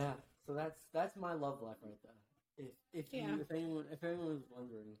So that's my love life right there. If anyone was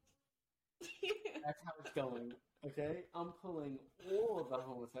wondering, that's how it's going. Okay, I'm pulling all of the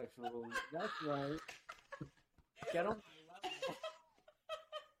homosexuals. That's right. Get on my level.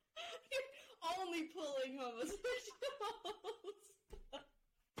 You're only pulling homosexuals.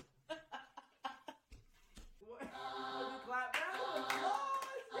 What? Clap now.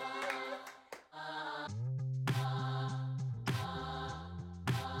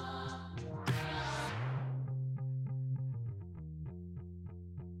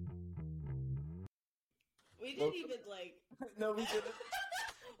 We didn't even like. No, we didn't.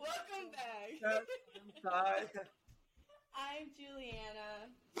 Welcome back. I'm sorry. I'm Juliana.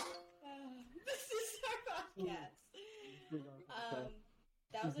 This is our podcast.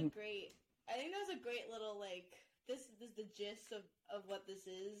 That was a great. I think that was a great little like. This the gist of what this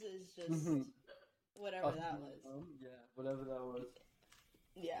is just whatever that was. Yeah, whatever that was.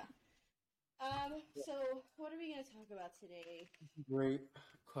 Yeah. So what are we gonna talk about today? Great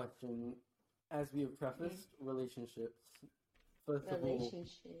question. As we have prefaced, relationships. First of all,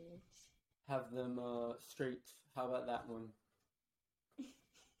 have them straight. How about that one?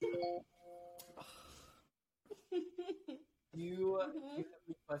 You have any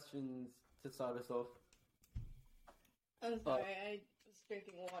questions to start us off? I'm sorry, I was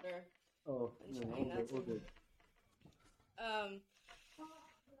drinking water. Oh, no, all good.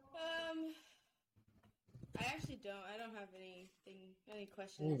 I actually don't. I don't have any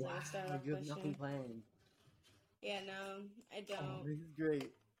questions. Oh, wow, you have nothing planned. Yeah, no, I don't. Oh, this is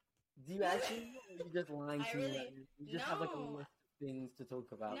great. Do you actually, or are you just lying to me? You just have like a list of things to talk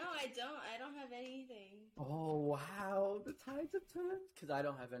about. No, I don't. I don't have anything. Oh, wow, the tides have turned? Because I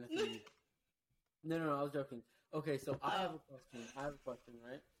don't have anything. No, I was joking. Okay, so I have a question,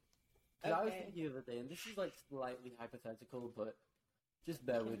 right? Because I was thinking the other day, and this is like slightly hypothetical, but just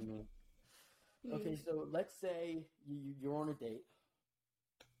bear with me. Okay, so let's say you're on a date,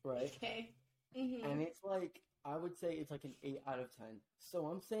 right? Okay. And it's like, I would say it's like an 8 out of 10. So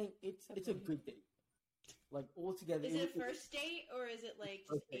I'm saying it's a good date. Like altogether. Is it a first date or is it like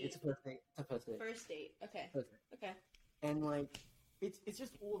just it's a first date. It's a first date. First date. Okay. First date. Okay. And like it's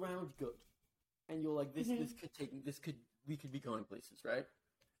just all around good. And you're like we could be going places, right?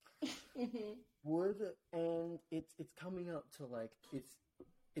 And it's coming up to like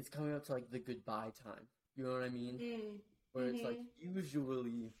it's coming up to like the goodbye time. You know what I mean? Where it's like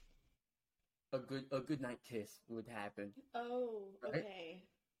usually a good night kiss would happen. Oh, right? okay.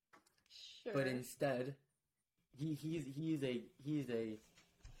 Sure. But instead, he's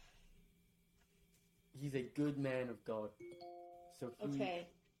a good man of God. So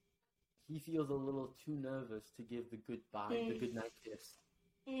he feels a little too nervous to give the goodbye, the good night kiss.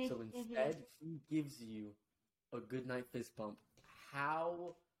 So instead, he gives you a good night fist bump.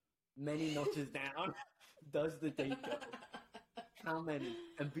 How many notches down does the date go? How many?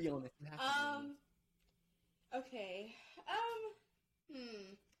 And be honest. Okay.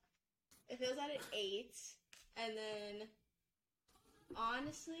 If it was at an 8, and then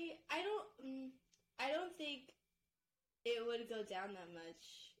honestly, I don't think it would go down that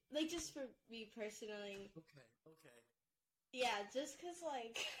much. Like just for me personally. Okay. Yeah, just cause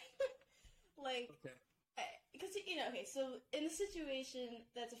like, Okay. Because okay, so in the situation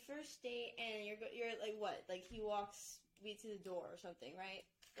that's a first date, and you're like what? Like he walks me to the door or something, right?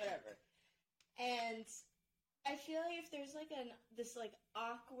 Whatever. And I feel like if there's like this like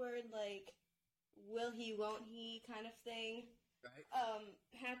awkward like will he won't he kind of thing, right?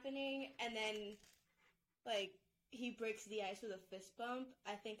 Happening, and then like he breaks the ice with a fist bump,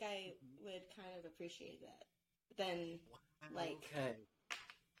 I think I would kind of appreciate that. Then like okay.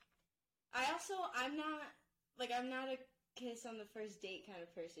 I'm not a kiss on the first date kind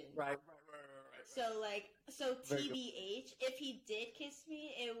of person. Right. So TBH, if he did kiss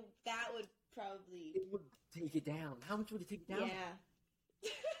me, that would probably... It would take it down. How much would it take it down? Yeah.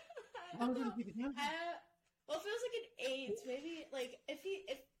 How much would it take it down? Well, if it was like an 8, maybe, like, if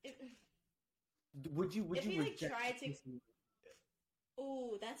Would you like tried to...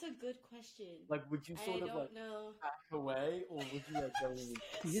 Oh, that's a good question. Like, would you sort of like know. back away, or would you like go in?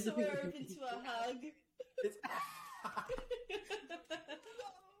 Swerve into a hug? It's...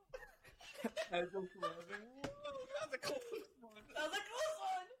 As I'm swerving. That was a close one.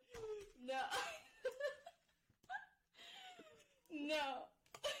 No. No.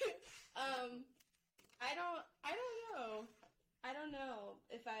 I don't know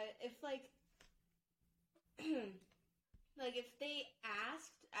if like like if they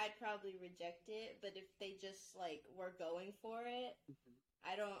asked, I'd probably reject it, but if they just like were going for it,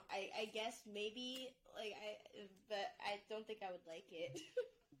 I guess maybe like but I don't think I would like it.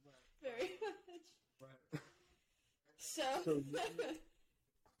 So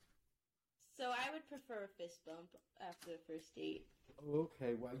so I would prefer a fist bump after the first date.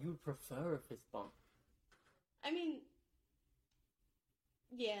 Okay, well, you prefer a fist bump. I mean,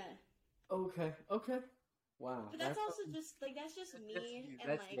 yeah. Okay. Wow. But that's also just like that's just me, and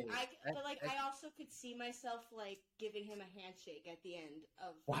like I also could see myself like giving him a handshake at the end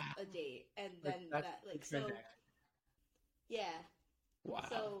of a date, and then yeah. Wow.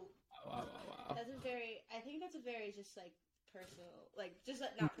 So wow. I think that's a very just like personal, like just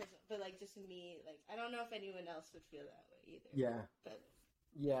not personal, but like just me. Like I don't know if anyone else would feel that way either. Yeah. But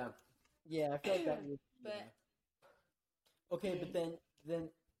yeah. I feel like that would. But okay, but then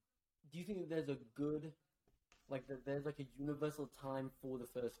do you think that there's a good, like there's like a universal time for the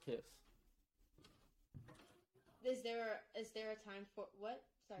first kiss? Is there a time for what?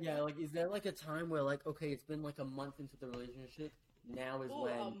 Sorry. Yeah, like is there like a time where like okay, it's been like a month into the relationship, now is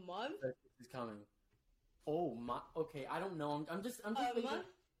when a month the kiss is coming. Oh my! Okay, I don't know. I'm just. A month.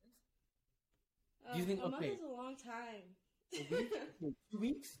 Do you think a month is a long time? A week? 2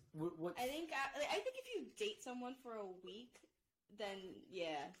 weeks? What? I think if you date someone for a week, then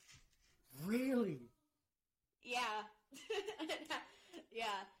yeah. Really? Yeah.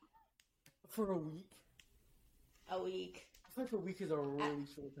 Yeah. For a week? A week. I feel like a week is a really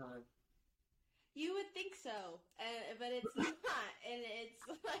short time. You would think so, but it's not, and it's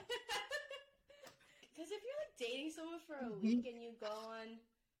like because if you're like dating someone for a week and you go on,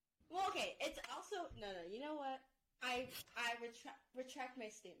 well, okay, it's also no. You know what? I retract my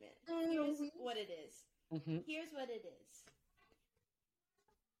statement. Here's what it is. Mm-hmm. Here's what it is.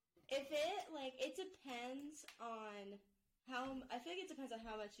 If it depends on I feel like it depends on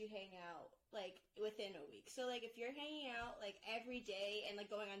how much you hang out, like, within a week. So, like, if you're hanging out, like, every day and, like,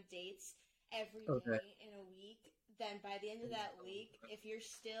 going on dates every day in a week, then by the end of that week, if you're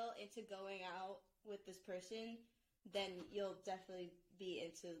still into going out with this person, then you'll definitely be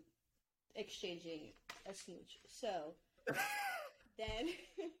into exchanging a smooch. So, then,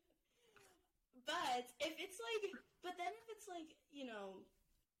 but if it's like, you know,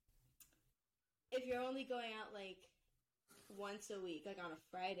 if you're only going out, like, once a week, like on a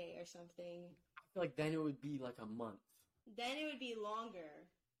Friday or something. I feel like then it would be like a month. Then it would be longer.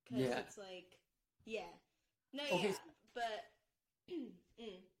 Because it's like, yeah. No, okay, yeah, but...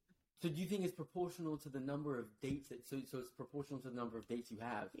 So do you think it's proportional to the number of dates so it's proportional to the number of dates you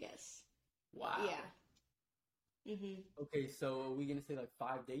have? Yes. Wow. Yeah. Mm-hmm. Okay, so are we going to say like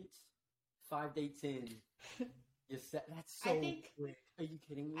 5 dates? 5 dates in. That's so quick. Are you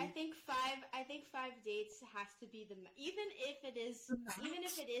kidding me? I think five dates has to be even if it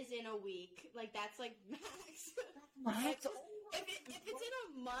is in a week, like that's like max. Max. If it's in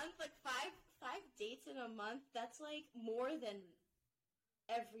a month, like five dates in a month, that's like more than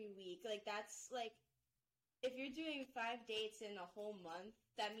every week. Like that's like if you're doing 5 dates in a whole month,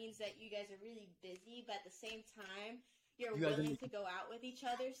 that means that you guys are really busy, but at the same time you're willing to go out with each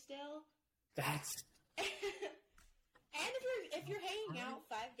other still. That's And if you're hanging out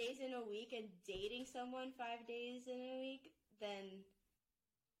 5 days in a week and dating someone 5 days in a week, then,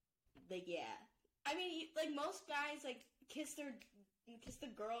 like, yeah. I mean, like, most guys, like, kiss the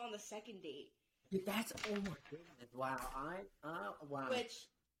girl on the second date. Yeah, that's, oh my goodness, wow, wow. Which,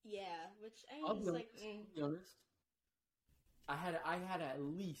 I mean, it's like, To be honest, I had at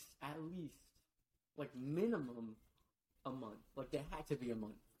least, like, minimum a month. Like, there had to be a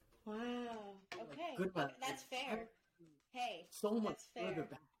month. Wow, okay. Good month. That's fair. Hey, so much fair. further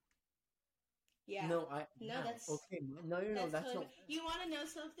back. Yeah. That's okay. No, that's totally not. You want to know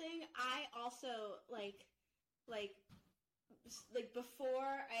something? I also like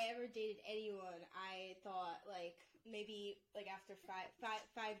before I ever dated anyone, I thought like maybe like after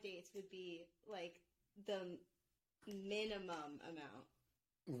five dates would be like the minimum amount.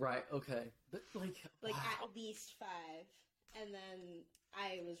 Right. Okay. But like wow. At least 5, and then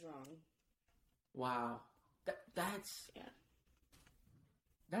I was wrong. Wow. That's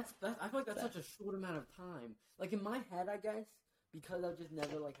I feel like that's such a short amount of time. Like in my head, I guess because I've just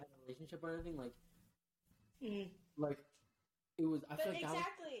never like had a relationship or anything. Like, like it was. I feel like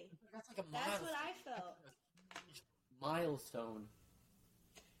exactly. That's like a milestone. That's what I felt. Milestone.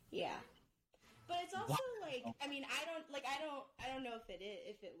 Yeah, but it's also like I mean I don't know if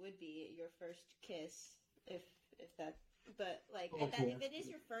it would be your first kiss if that, but like if it is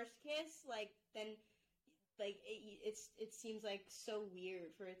your first kiss, like then. Like it seems like so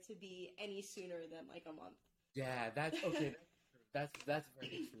weird for it to be any sooner than like a month. Yeah, that's okay. That's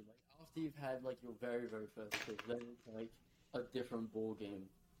very true. Like after you've had like your very very first kiss, then it's like a different ball game.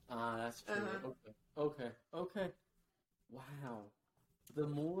 That's true. Okay. Wow. The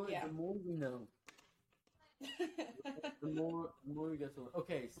more we know. The more we get to learn.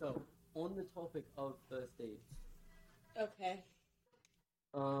 Okay, so on the topic of first dates. Okay.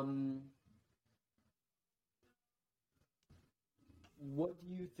 What do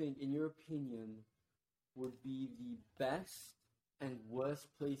you think, in your opinion, would be the best and worst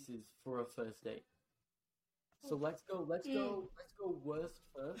places for a first date? So let's go worst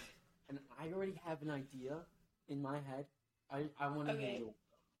first. And I already have an idea in my head. I want to hear yours.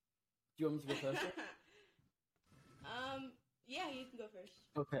 Do you want me to go first? Yeah, you can go first.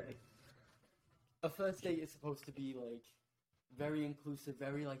 Okay. A first date is supposed to be like very inclusive,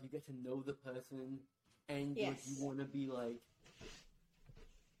 very like you get to know the person, and like, you want to be like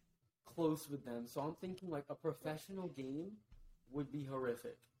close with them. So I'm thinking like a professional game would be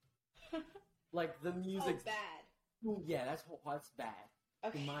horrific. Like the music's bad. Ooh, yeah, that's bad.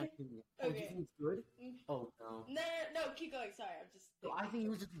 Okay. In my opinion. Oh, do you think it's good? Oh, no. No, keep going. Sorry, I'm just... So I think it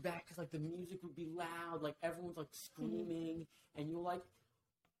would just be bad because, like, the music would be loud, like, everyone's, like, screaming, and you're like,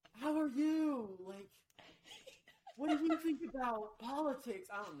 how are you? Like, what do you think about politics?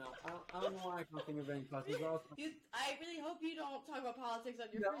 I don't know. I don't know why I can't think of any questions. I really hope you don't talk about politics on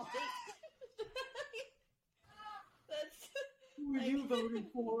your first date. That's... Who are you voting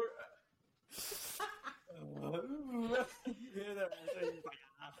for?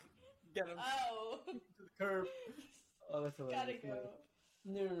 Get him to the curb. Oh, that's hilarious. Gotta go.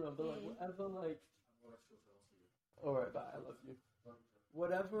 No, but like whatever, like. Alright, bye. I love you.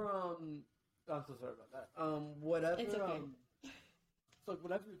 Whatever. I'm so sorry about that. Whatever. It's okay. So like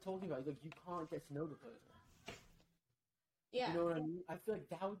whatever you're talking about, like you can't get to know the person. Yeah. You know what I mean? I feel like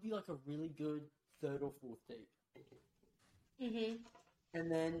that would be like a really good third or fourth date. Mhm.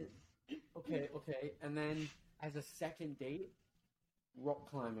 And then. Okay, and then as a second date, rock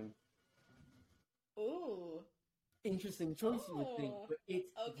climbing. Ooh. Interesting choice, you would think, but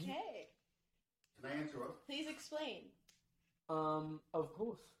it's... Okay. Can I interrupt? Please explain. Of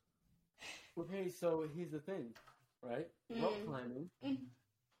course. Okay, so here's the thing, right? Rock climbing,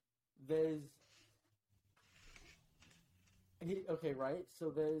 there's... Okay, right? So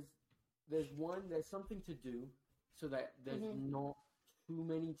there's something to do so that there's not too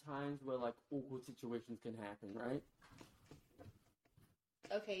many times where like awkward situations can happen, right?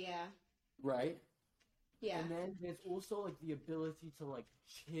 Okay, yeah. Right? Yeah. And then there's also like the ability to like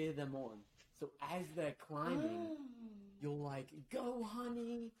cheer them on. So as they're climbing, you're like, go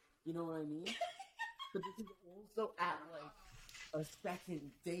honey! You know what I mean? But this is also at like a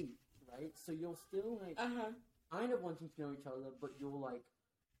second date, right? So you're still like kind of wanting to know each other, but you're like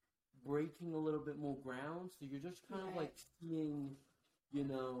breaking a little bit more ground. So you're just kind of like seeing, you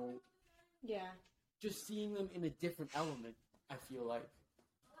know, just seeing them in a different element. I feel like,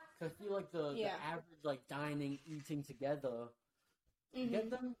 cause I feel like the average like dining, eating together, get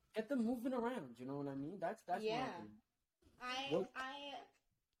them moving around. You know what I mean? That's my opinion.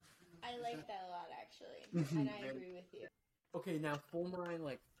 I like that a lot actually, and I agree with you. Okay, now for my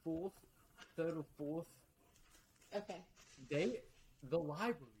like third or fourth date, the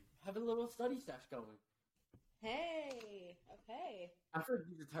library. Have a little study stash going. Hey, okay. I feel like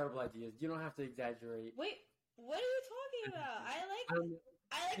these are terrible ideas. You don't have to exaggerate. Wait, what are you talking about? I like.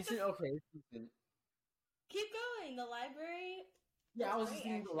 Listen, okay. Listen. Keep going. The library. Yeah, I was just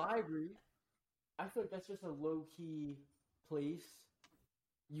thinking the library. I feel like that's just a low key place.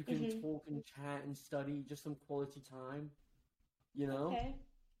 You can talk and chat and study, just some quality time. You know. Okay.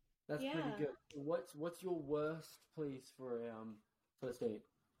 That's pretty good. What's your worst place for a first date?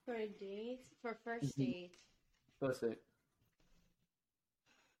 For a date? For first date? First date.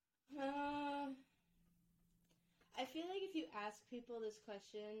 I feel like if you ask people this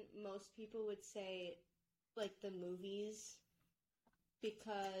question, most people would say, like, the movies.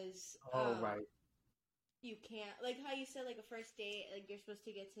 Because, right. You can't, like how you said, like, a first date, like, you're supposed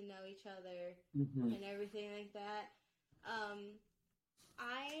to get to know each other and everything like that.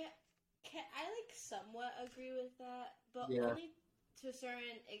 I like somewhat agree with that, but only to a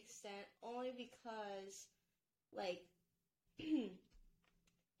certain extent, only because, like,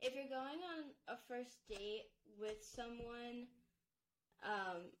 if you're going on a first date with someone,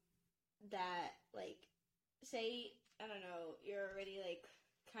 that, like, say, I don't know, you're already, like,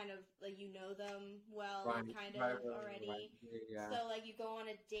 kind of, like, you know them well, already. Right. Yeah. So, like, you go on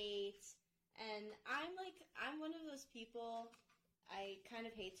a date, and I'm one of those people, I kind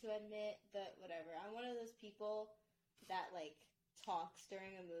of hate to admit that, whatever, I'm one of those people that, like, talks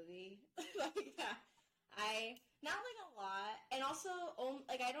during a movie. Like, not, like, a lot, and also,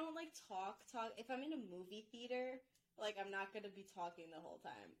 like, I don't, like, talk, if I'm in a movie theater, like, I'm not gonna be talking the whole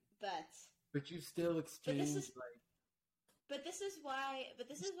time, but you still exchange, But this is why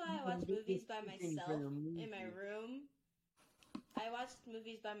I watch movies by myself in my room. I watched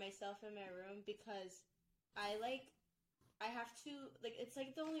movies by myself in my room because I have to, like, it's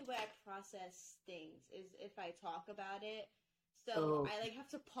like the only way I process things is if I talk about it. So I like have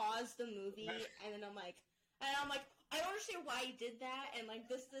to pause the movie and then I'm like, I don't understand why you did that and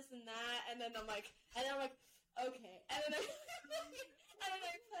like this and that, and then I'm like, okay, and then I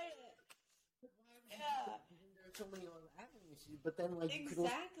play it. Yeah. There's so many other avenues, but then like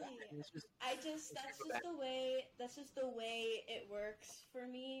exactly. That's just the way it works for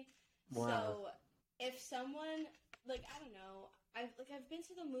me. Wow. So if someone, like, I don't know, I've been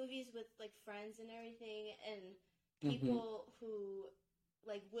to the movies with like friends and everything, and people who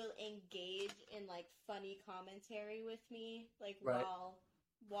like will engage in like funny commentary with me, like while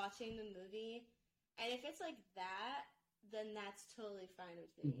watching the movie, and if it's like that, then that's totally fine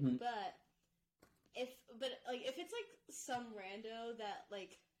with me. But if it's like some rando that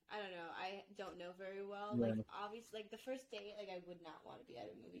like I don't know, I don't know very well, like obviously like the first date, like I would not want to be at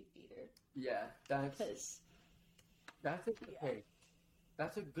a movie theater. Yeah, that's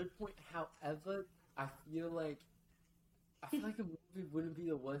a good point. However, I feel like a movie wouldn't be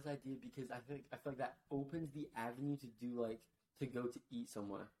the worst idea because I feel like that opens the avenue to do like to go to eat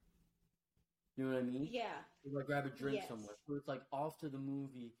somewhere. You know what I mean? Yeah. Or like grab a drink somewhere. So it's like after the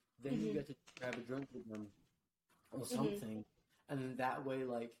movie, then you get to grab a drink with them or something, and then that way,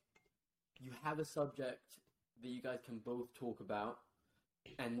 like, you have a subject that you guys can both talk about,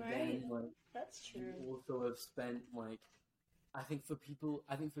 and then like that's true. You also have spent like, I think for people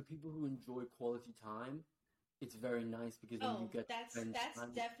who enjoy quality time, it's very nice because then you get that's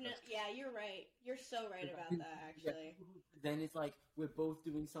definitely you're right. You're so right about that actually. Yeah, then it's like we're both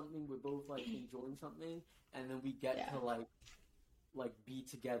doing something, we're both like enjoying something, and then we get to like be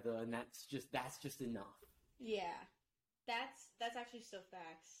together, and that's just enough. Yeah, that's actually so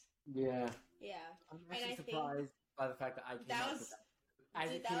facts. Yeah. Yeah. I'm actually surprised by the fact that I came out with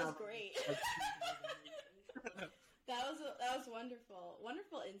that. That was great. That was wonderful.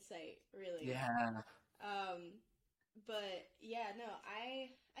 Wonderful insight, really. Yeah. But yeah, no,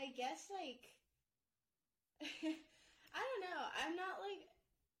 I guess like I don't know.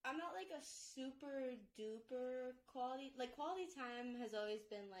 I'm not like a super duper quality time has always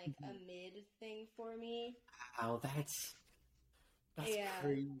been like a mid thing for me. Wow, that's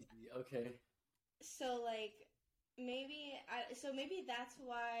crazy. Okay. So like maybe that's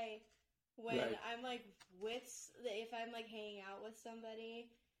why when I'm like if I'm like hanging out with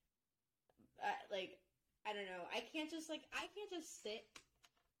somebody, like I don't know, I can't just sit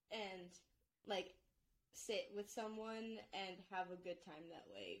and like sit with someone and have a good time that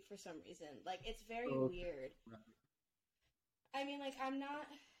way for some reason. Like it's very weird. Right. I mean, like I don't know.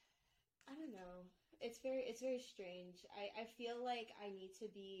 It's very strange. I feel like I need to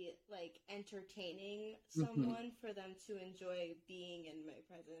be like entertaining someone for them to enjoy being in my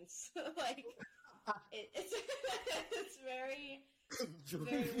presence. Like it's very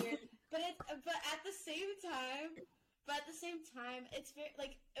weird. But at the same time, it's very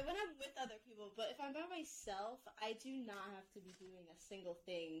like when I'm with other people. But if I'm by myself, I do not have to be doing a single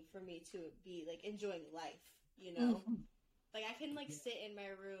thing for me to be like enjoying life. You know, like I can like sit in my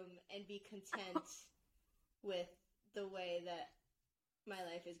room and be content with the way that my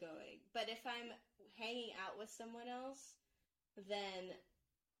life is going. But if I'm hanging out with someone else, then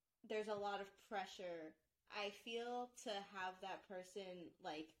there's a lot of pressure, I feel, to have that person,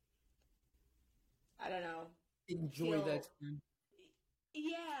 like, I don't know. Enjoy that time.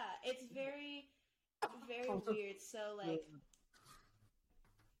 Yeah, it's very, very weird. So, like...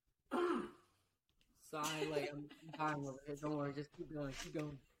 Sorry, like, I'm dying over here. Don't worry, just keep going.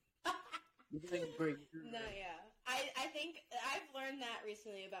 You're doing great. No, yeah. I think I've learned that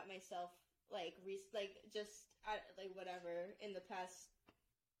recently about myself, like whatever, in the past,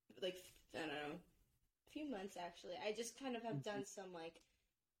 like, I don't know, few months, actually. I just kind of have done some, like,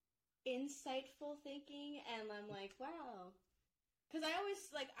 insightful thinking, and I'm like, wow. Because I always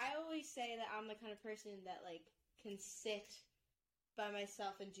say that I'm the kind of person that, like, can sit by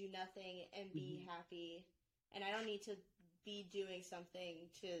myself and do nothing and be happy, and I don't need to be doing something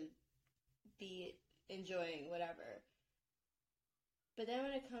to be enjoying whatever. But then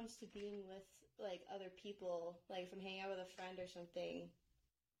when it comes to being with like other people, like if I'm hanging out with a friend or something,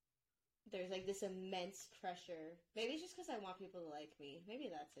 there's like this immense pressure. Maybe it's just because I want people to like me. Maybe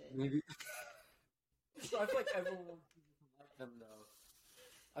that's it. Maybe. So I feel like everyone wants people to like them, though.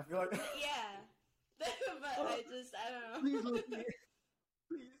 I feel like yeah, but I don't know.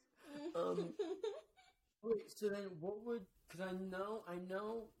 Please. Wait, so then what would? Because I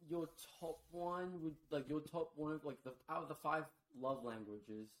know your top one would like your top one of like the out of the 5 love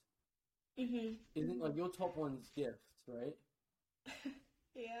languages. Mm-hmm. Isn't like your top one's gifts, right?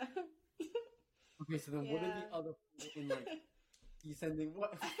 Yeah. Okay, so then what are the other in like you sending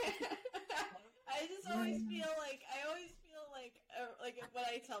what? I just always feel like when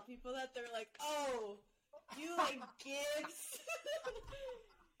I tell people that they're like, "Oh, you like gifts?"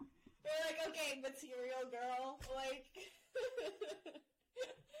 They're like, "Okay, material girl," like,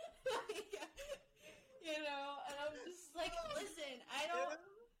 you know. And I'm just like, "Listen,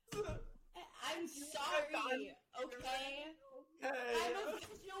 I'm sorry, okay? I'm a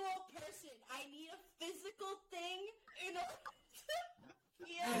visual person. I need a physical thing in order to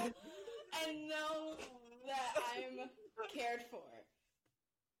feel and know that I'm cared for."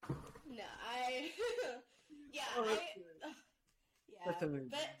 No, yeah, yeah. But okay,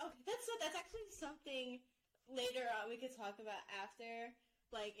 that's actually something later on we could talk about after,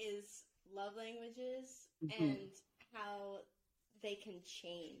 like, is love languages and how they can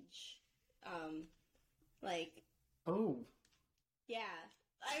change. Like, yeah.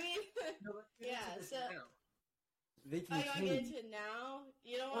 I mean, yeah. So, they can you want to get into it now?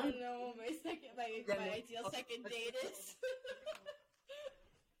 You don't want to know what my ideal second date is?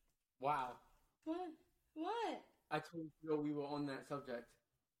 Wow. What? I told you we were on that subject,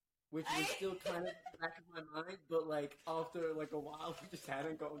 which was still kind of in the back of my mind, but like after like a while, we just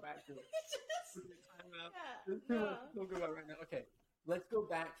hadn't gotten back to it. We'll go about right now. Okay, let's go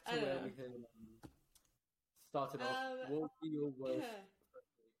back to where we had started off. What would be your worst?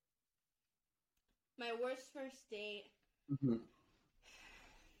 My worst first date.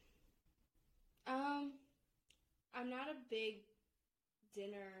 I'm not a big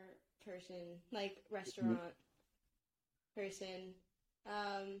dinner person, like restaurant person.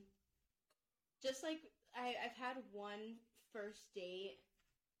 Just like I've had one first date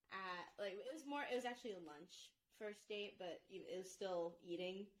at like it was actually a lunch first date, but it was still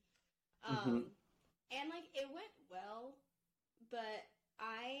eating. And like it went well, but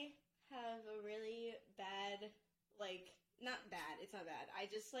I have a really bad, like, not bad, it's not bad. I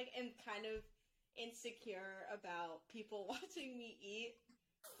just like am kind of insecure about people watching me eat.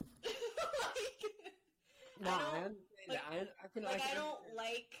 I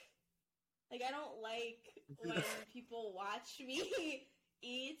don't like when people watch me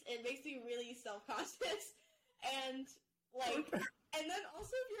eat. It makes me really self-conscious. And like, and then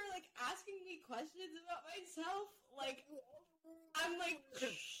also if you're like asking me questions about myself, like, I'm like,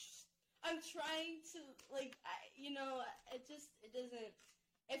 I'm trying to like, it doesn't.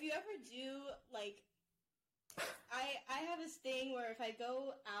 If you ever do like, I have this thing where if I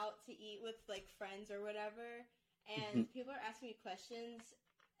go out to eat with like friends or whatever, and people are asking me questions,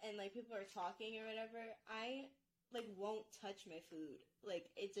 and like people are talking or whatever, I like won't touch my food.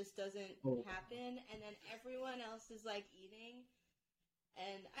 Like it just doesn't happen, and then everyone else is like eating.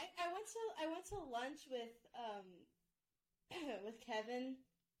 And I went to lunch with with Kevin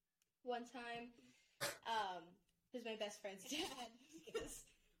one time, who's my best friend's dad, because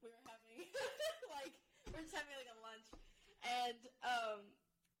we were having like. We're just having like a lunch, and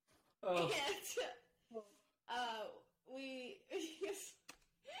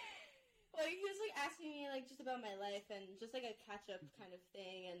he was like asking me like just about my life and just like a catch up kind of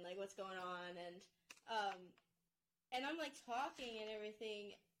thing and like what's going on, and I'm like talking and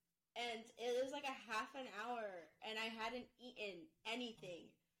everything, and it was like a half an hour and I hadn't eaten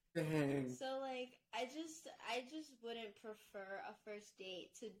anything. Dang. So like I just wouldn't prefer a first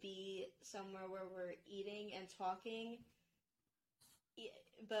date to be somewhere where we're eating and talking.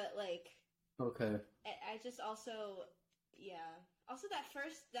 But like I just also that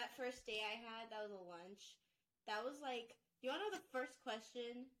first day I had, that was a lunch. That was like, you wanna know the first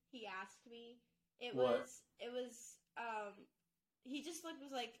question he asked me? It was he just like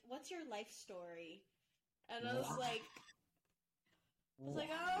was like, "What's your life story?" And I was like, oh.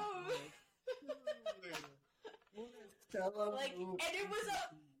 Like, and it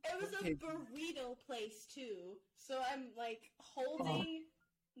was a burrito place too. So I'm like holding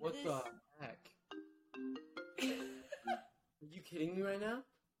what this. The heck? Are you kidding me right now?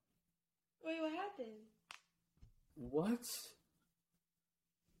 Wait, what happened? What?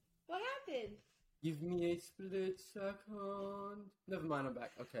 What happened? Give me a split second. Never mind, I'm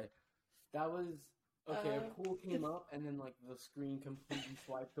back. Okay. That was... Okay, a call came up, and then, like, the screen completely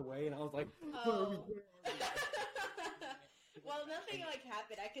swiped away, and I was like, Well, nothing, like,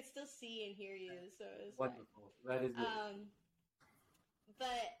 happened. I could still see and hear you, so it was wonderful. Fine. That is it.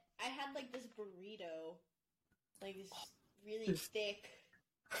 But I had, like, this burrito. Like, this really thick,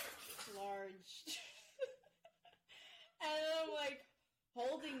 large... And I'm like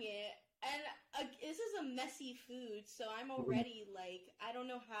holding it, and this is a messy food, so I'm already like, I don't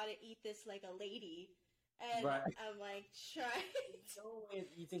know how to eat this like a lady, and I'm like trying no way of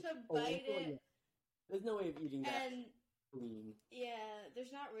eating, to bite it. There's no way of eating that clean. Yeah,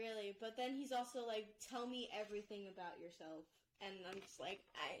 there's not really, but then he's also like, tell me everything about yourself. And I'm just like,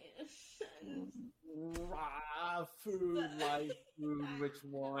 food, life, food, which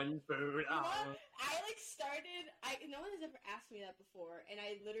one? Food. I like started, no one has ever asked me that before, and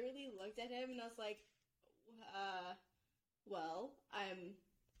I literally looked at him and I was like, well, I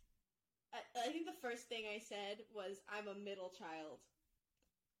think the first thing I said was, I'm a middle child.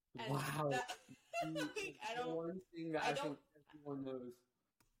 And wow. Like, one thing that I think everyone knows.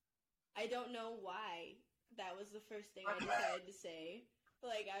 I don't know why that was the first thing I decided to say.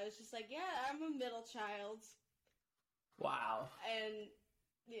 Like, I was just like, yeah, I'm a middle child. Wow. And,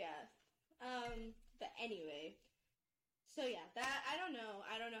 yeah. But anyway. So, yeah, that, I don't know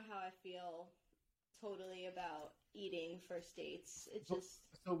how I feel totally about eating first dates. It just...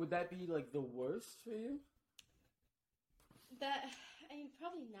 So would that be, like, the worst for you? That, I mean,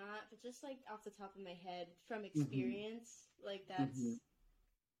 probably not, but just, like, off the top of my head, from experience, like, that's...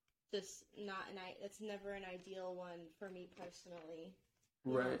 just not that's never an ideal one for me personally.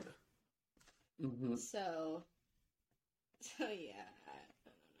 Right. So yeah, I don't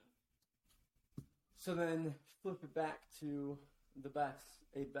know. So then flip it back to a best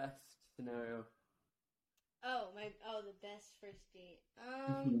scenario. The best first date.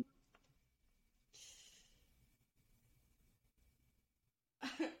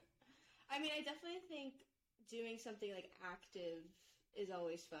 I mean, I definitely think doing something like active is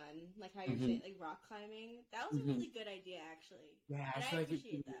always fun, like how you're saying, like rock climbing. That was a really good idea, actually. Yeah, and I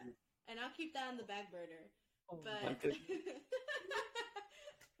appreciate that. And I'll keep that on the back burner. But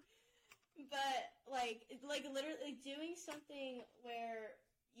like literally doing something where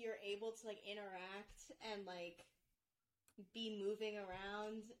you're able to like interact and like be moving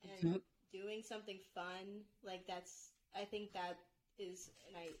around and doing something fun, like I think that is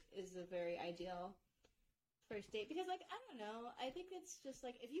a very ideal first date, because like I don't know, I think it's just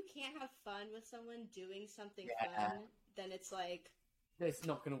like if you can't have fun with someone doing something fun, then it's like it's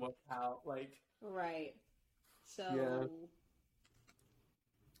not gonna work out, like right. So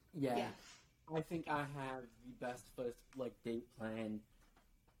yeah. I think I have the best first like date plan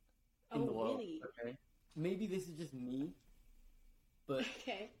in the world. Really? Okay, maybe this is just me, but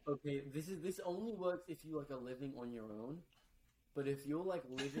okay, this only works if you like are living on your own. But if you're like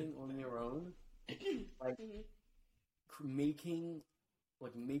living on your own, like making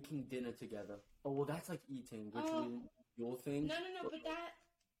dinner together. Oh well, that's like eating, which is your thing. No, but that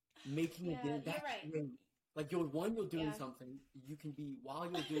making a dinner. That's right. Great. Like you're doing something. You can be while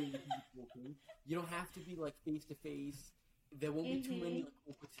you're doing. You can be talking. You don't have to be like face to face. There won't be too many like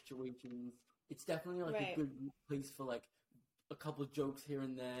awkward situations. It's definitely like a good place for like a couple of jokes here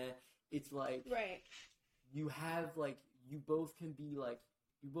and there. It's like you have like you both can be like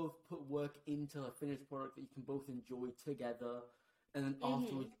you both put work into a finished product that you can both enjoy together, and then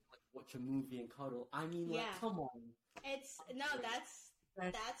afterwards like watch a movie and cuddle. I mean, like come on. That's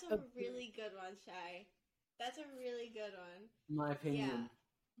a really good one, Shai. That's a really good one. My opinion.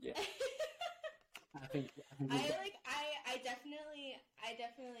 Yeah. I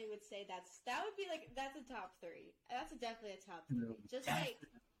definitely would say that would be like that's a top 3. That's definitely a top 3. Just like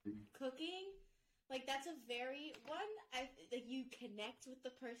cooking, like that's a very one. Like you connect with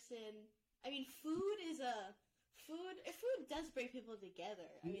the person. I mean, food does bring people together.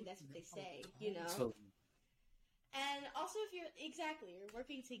 I mean, that's what they say, you know. And also, if you're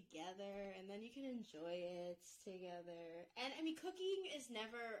working together, and then you can enjoy it together. And I mean, cooking is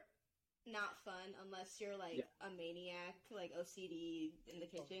never not fun unless you're like a maniac, like OCD in the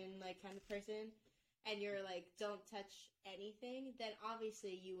kitchen, like kind of person, and you're like don't touch anything. Then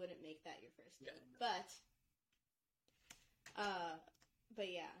obviously you wouldn't make that your first date. But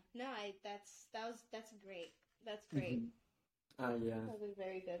yeah, no, that's great. That's great. Yeah, that was a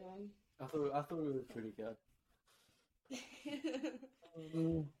very good one. I thought it was pretty good.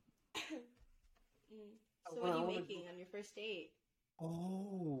 So what are you making on your first date?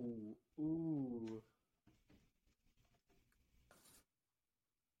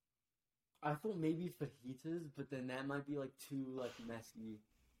 I thought maybe fajitas, but then that might be like too like messy.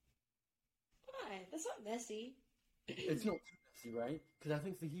 Why? That's not messy. It's not too messy, right? Because I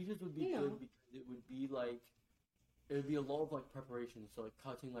think fajitas would be good because it would be like it would be a lot of like preparation, so like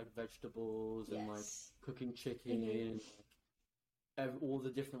cutting like vegetables and like cooking chicken and all the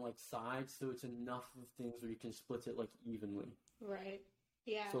different like sides, so it's enough of things where you can split it like evenly. Right.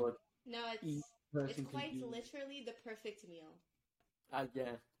 Yeah. So like person It's quite can do. literally the perfect meal.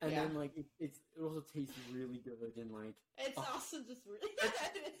 Yeah, and then like it also tastes really good and like it's also just really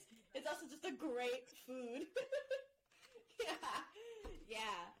it's also just a great food.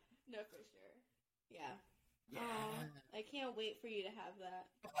 yeah, no, for sure. Yeah. I can't wait for you to have that.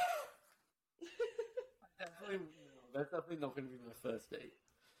 That's definitely not going to be my first date.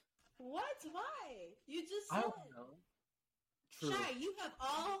 What? Why? You just said. I don't know. True. Shy, you have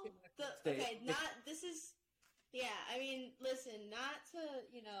all the. Okay, this is. Yeah, I mean, listen, not to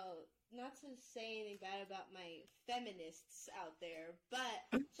say anything bad about my feminists out there, but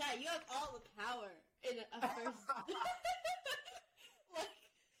Shy, you have all the power in a first.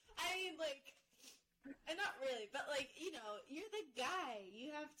 And not really, but you're the guy.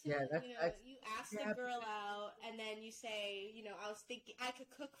 You have to, you ask the girl out, and then you say, I was thinking I could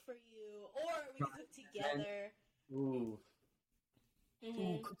cook for you, or we could cook together. Ooh.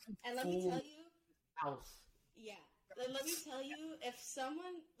 Mm-hmm. And let me tell you, house. Yeah, let me tell you, if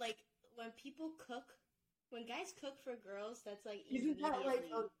someone when people cook, when guys cook for girls, that's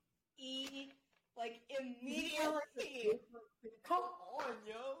immediately. Immediately. Come on,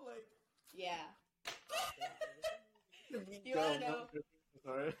 yo! Yeah. You wanna know?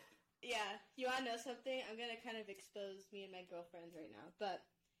 Sorry. Yeah, you wanna know something? I'm gonna kind of expose me and my girlfriends right now, but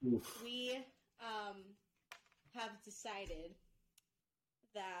we have decided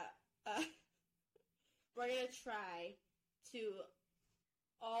that we're gonna try to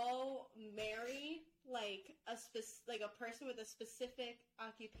all marry a person with a specific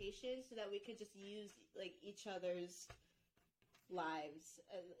occupation, so that we could just use each other's lives.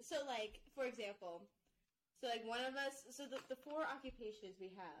 So for example, one of us. So the 4 occupations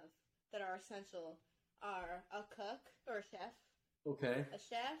we have that are essential are a cook or a chef. Okay. A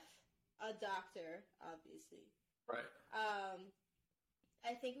chef, a doctor, obviously. Right.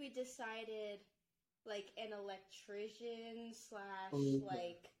 I think we decided an electrician /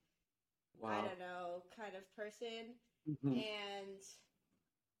 wow. I don't know, kind of person. Mm-hmm. And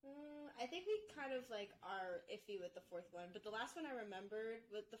I think we kind of are iffy with the 4th one, but the last one I remembered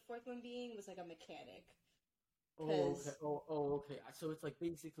with the 4th one being was a mechanic. Oh, okay. Okay. So it's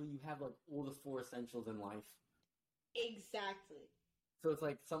basically you have all the 4 essentials in life. Exactly. So it's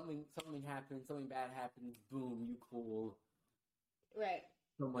something happens, something bad happens, boom, you call. Right.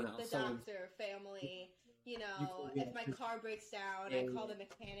 Someone else. The doctor family. If my car breaks down, I call the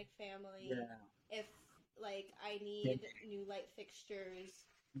mechanic family. Yeah. If I need new light fixtures.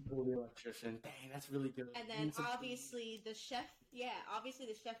 Call the electrician. Dang, that's really good. And then obviously the chef. Yeah, obviously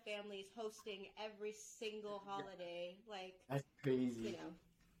the chef family is hosting every single holiday. That's crazy.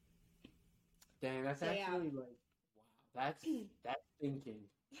 Dang, that's actually wow. That's thinking.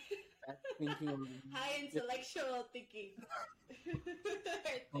 That's thinking. High intellectual thinking.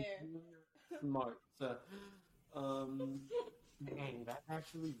 Right there. Smart. So, dang, that's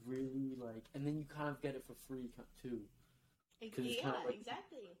actually really and then you kind of get it for free too. Yeah,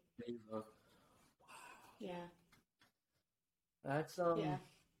 exactly. Wow. Yeah. That's yeah.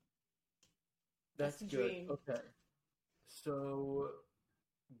 That's good. Dream. Okay. So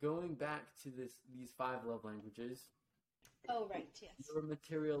going back to these 5 love languages. Oh right, yes. You're a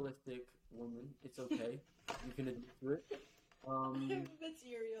materialistic woman. It's okay. You can admit to it.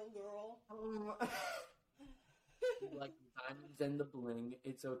 Material girl. You like the diamonds and the bling.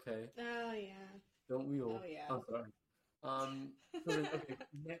 It's okay. Oh yeah. Don't we all? Oh yeah. I'm sorry. So then, okay,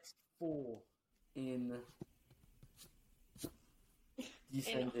 next 4 in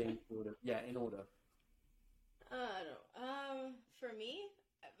descending order. Yeah, in order. I don't know. For me?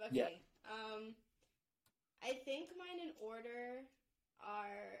 Okay. Yeah. I think mine in order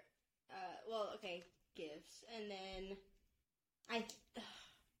are, gifts, and then I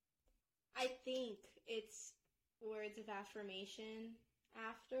think it's words of affirmation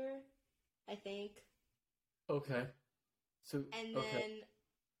after, I think. Okay. So, and then,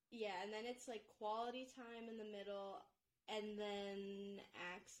 and then it's quality time in the middle, and then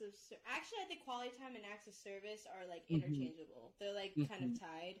acts of actually, I think quality time and acts of service are interchangeable. They're kind of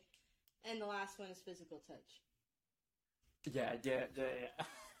tied. And the last one is physical touch. Yeah.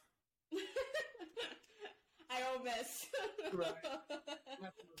 I don't miss. Right.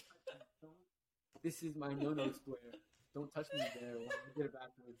 This is my no square. Don't touch me there. I get it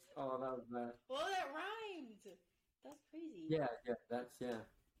backwards. Oh, that was bad. Well, that rhymed. That's crazy. Yeah. That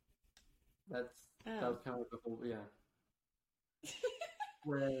was kind of the whole,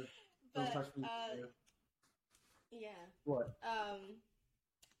 Where don't touch me there. Yeah. What?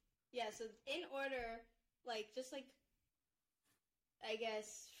 Yeah, so in order, I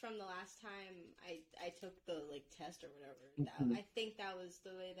guess from the last time I took the test or whatever, I think that was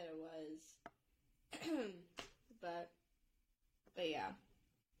the way that it was. but yeah.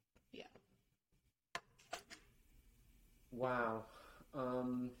 Wow.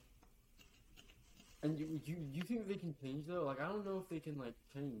 And you think they can change though? Like I don't know if they can like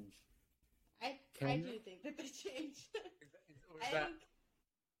change. I do think that they change. I think.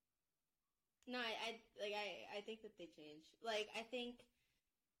 No, I think that they change. Like I think.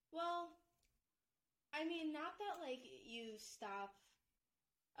 Well, I mean, not that like you stop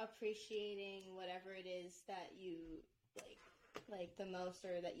appreciating whatever it is that you like the most,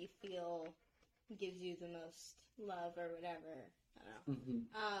 or that you feel gives you the most love or whatever. I don't know.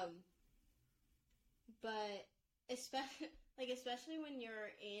 Mm-hmm. But especially when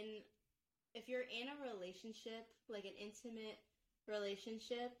if you're in a relationship, like an intimate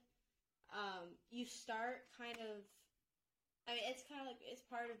relationship, you start kind of, I mean, it's kind of like, it's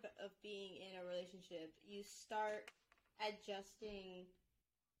part of being in a relationship. You start adjusting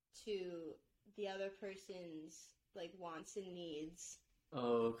to the other person's, like, wants and needs.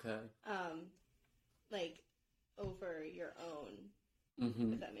 Oh, okay. Like, over your own,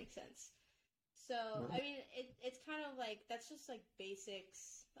 mm-hmm. if that makes sense. So, I mean, it's kind of like, that's just, like,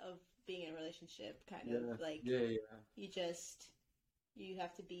 basics of being in a relationship, kind of. Like, you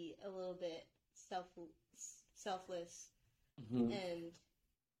have to be a little bit selfless mm-hmm. and,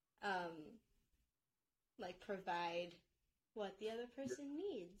 like, provide what the other person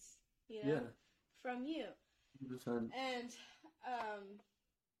needs, you know, from you. 100%. And,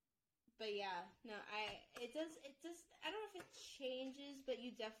 but yeah, no, it does, I don't know if it changes, but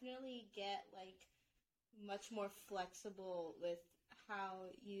you definitely get, like, much more flexible with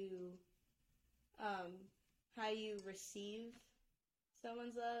how you receive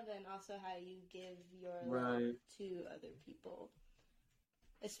someone's love, and also how you give your love to other people,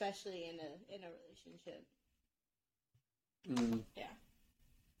 especially in a relationship. Mm. Yeah.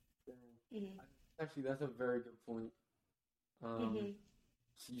 Mm-hmm. Actually, that's a very good point. Mm-hmm.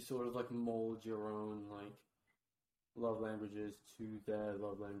 So you sort of like mold your own like love languages to their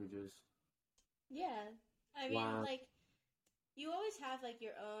love languages. Yeah, I mean, like, you always have like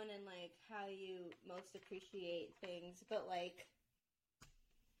your own and like how you most appreciate things, but like,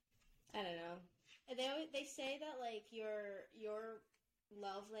 I don't know. They say that like your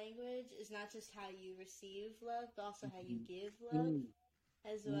love language is not just how you receive love, but also how you give love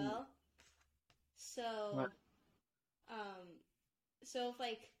as well. So, so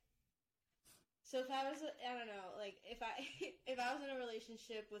if I was, I don't know, like if I was in a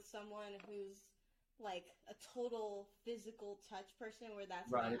relationship with someone who's like a total physical touch person, where that's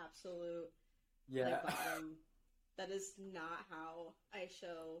my absolute like bottom, that is not how I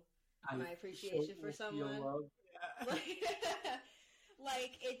show my appreciation for someone.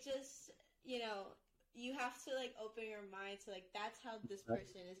 Like it just, you know, you have to like open your mind to like, that's how this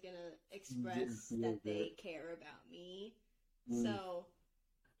person is gonna express that they care about me. So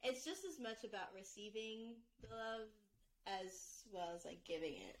it's just as much about receiving the love as well as like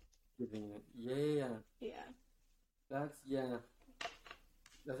giving it. Yeah. That's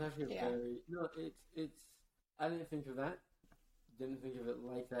actually very it's I didn't think of that. Didn't think of it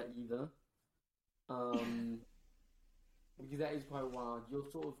like that either. Because that is quite wild. You'll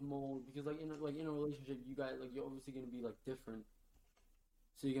sort of mold, because like in a relationship, you guys like, you're obviously going to be like different,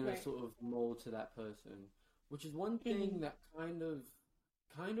 so you're going to sort of mold to that person, which is one thing that kind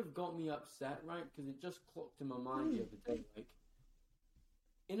of got me upset, right? Because it just clocked in my mind the other day, like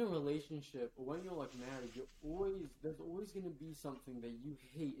in a relationship or when you're like married, there's always going to be something that you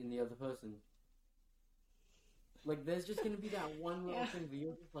hate in the other person. Like there's just going to be that one little thing that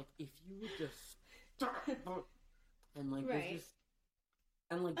you're just like, if you would just stop. And like there's just,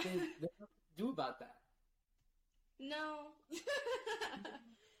 and like there's nothing to do about that. No.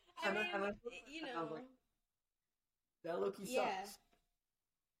 I mean, you know, like, that Loki sucks.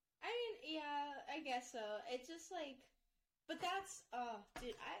 I mean, yeah, I guess so. It's just like, but that's,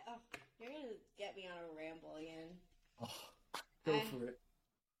 dude, you're gonna get me on a ramble again. Oh, go for it.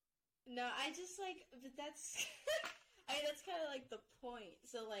 No, I just like, but that's, I mean, that's kind of like the point.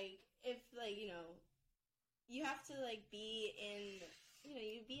 So like, if like, you know, you have to like be in, you know,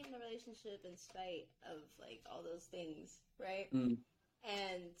 you be in the relationship in spite of like all those things, right?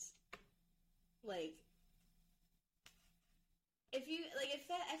 And like, if you like, if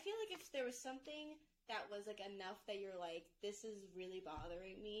that, I feel like if there was something that was like enough that you're like, this is really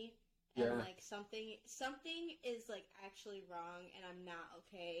bothering me, and like something is like actually wrong, and I'm not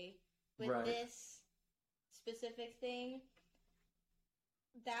okay with this specific thing,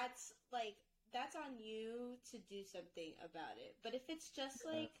 that's like, that's on you to do something about it. But if it's just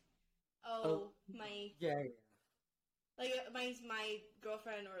like, like my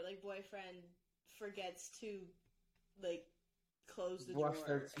girlfriend or like boyfriend forgets to like close the brush drawer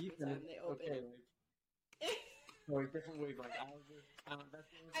their teeth every and time they open okay, it. or different ways. Like that's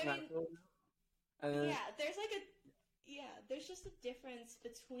the I mean, and then, there's just a difference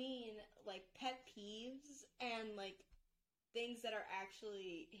between like pet peeves and like things that are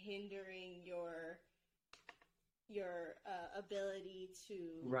actually hindering your ability to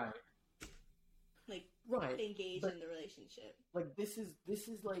engage in the relationship. Like this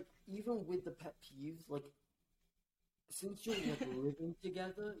is like, even with the pet peeves, like since you're like living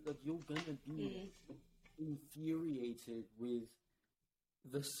together, like you're gonna be infuriated with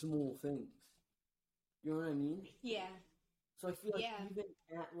the small things. You know what I mean? Yeah. So I feel like even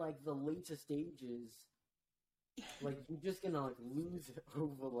at like the later stages, like you're just gonna like lose it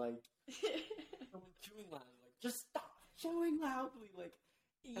over like someone chewing loud. Like, just stop chewing loudly. Like,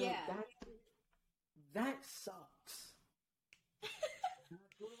 that sucks. I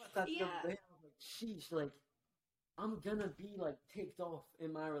thought about that the other day. I was like, sheesh, like I'm gonna be like ticked off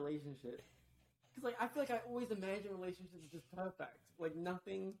in my relationship. Because like I feel like I always imagine relationships just perfect. Like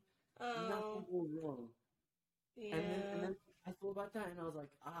nothing goes wrong. Yeah. And then I thought about that and I was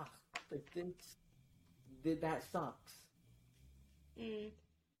like, that sucks.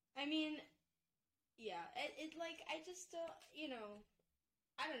 I mean, yeah, it like, I just don't,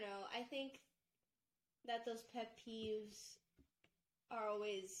 I don't know. I think that those pet peeves are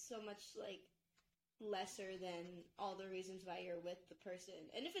always so much like lesser than all the reasons why you're with the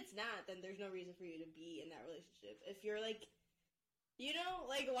person. And if it's not, then there's no reason for you to be in that relationship. If you're like,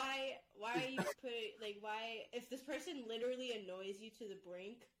 like why are you why, if this person literally annoys you to the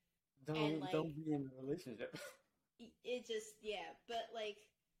brink, don't be in a relationship. It just, but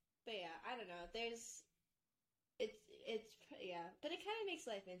I don't know. But it kind of makes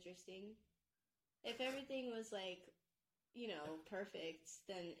life interesting. If everything was like, perfect,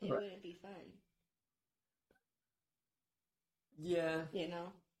 then it wouldn't be fun. Yeah.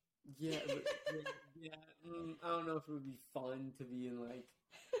 Yeah, I don't know if it would be fun to be in like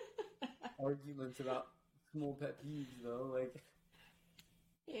arguments about small pet peeves though. Like,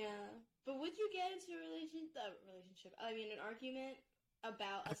 yeah, but would you get into a relationship? I mean, an argument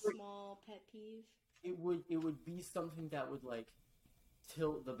about a small pet peeve? It would be something that would like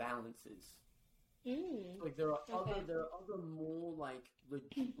tilt the balances. Like there are other more like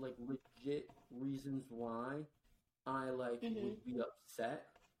legit reasons why I like would be upset.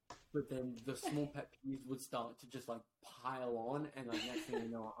 But then the small pet peeves would start to just like pile on, and like next thing you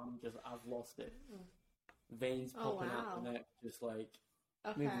know, I've lost it. Veins popping out the neck, just like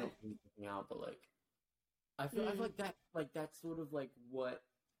maybe not veins popping out, but like I feel like that's sort of like what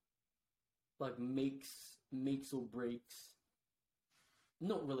like makes or breaks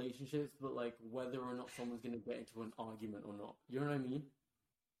not relationships, but like whether or not someone's gonna get into an argument or not. You know what I mean?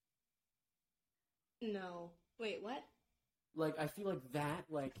 No. Wait, what? Like I feel like that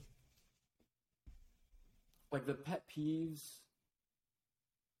like the pet peeves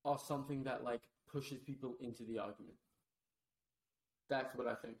are something that like pushes people into the argument. That's what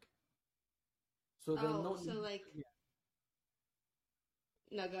I think. So they're not. So like. Yeah.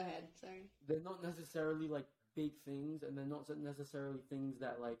 No, go ahead. Sorry. They're not necessarily like big things, and they're not necessarily things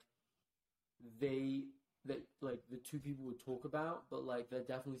that like that like the two people would talk about, but like they're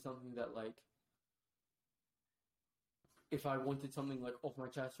definitely something that like if I wanted something like off my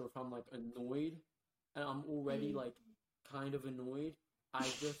chest, or if I'm like annoyed and I'm already like kind of annoyed, I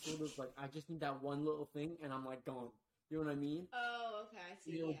just sort of like I just need that one little thing and I'm like gone. You know what I mean? Oh, okay, I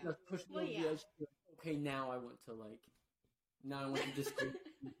see. Just push me over the edge. Okay, now I want to discuss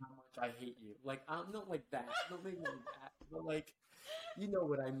how much I hate you. Like I'm not like that. Not maybe like that, but like you know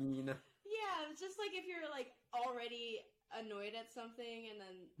what I mean. Yeah, it's just like if you're like already annoyed at something, and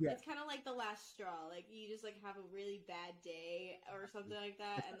then it's kind of like the last straw. Like you just like have a really bad day or something like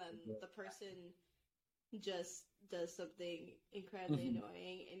that, and then the person just does something incredibly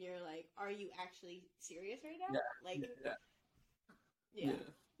annoying, and you're like, "Are you actually serious right now?" Yeah.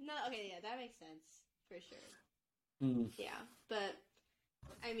 No, okay, yeah, that makes sense for sure. Yeah, but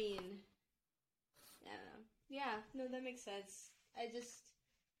I mean, I don't know. Yeah, no, that makes sense. I just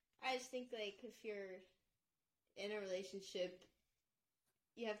think like if you're in a relationship,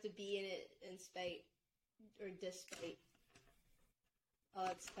 you have to be in it in spite or despite all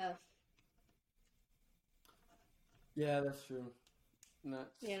that stuff. Yeah, that's true. And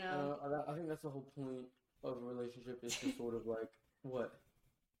that's, I think that's the whole point of a relationship, is to sort of like, what?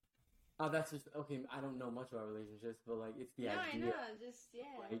 Oh, that's just, okay, I don't know much about relationships, but like, it's the idea. I know, just,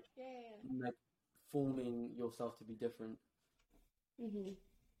 like, forming yourself to be different.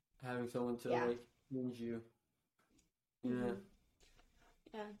 Having someone to, like, change you. Yeah.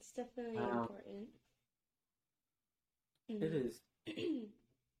 Yeah, it's definitely important. It is.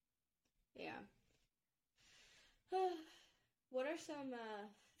 Yeah. What are some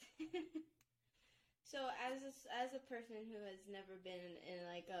so as a person who has never been in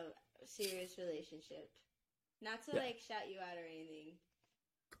like a serious relationship, not to like shout you out or anything.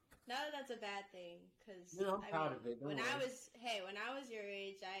 Not that that's a bad thing, because I'm proud of it. When I was your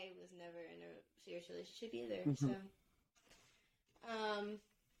age, I was never in a serious relationship either. So,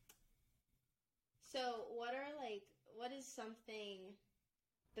 so what is something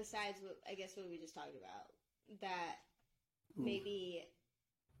besides what we just talked about that maybe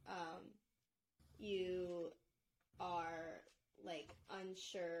you are like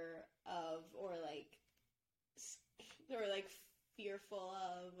unsure of or like fearful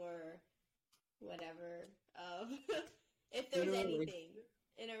of or whatever of if there's anything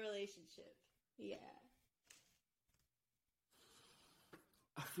in a relationship? Yeah.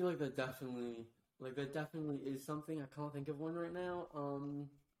 I feel like that definitely is something. I can't think of one right now.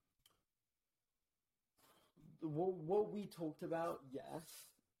 What we talked about,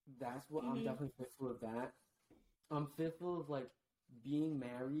 yes, that's what I'm definitely fearful of. That I'm fearful of like being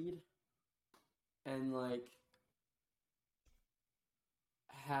married and like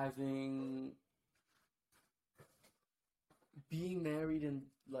being married and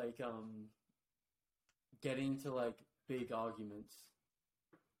like getting to like big arguments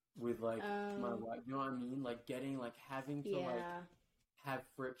with like my wife, you know what I mean? Like getting like having to like have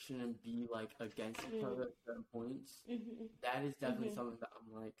friction and be like against each other at certain points. That is definitely something that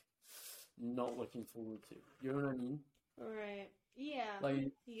I'm like not looking forward to. You know what I mean? Right. Yeah.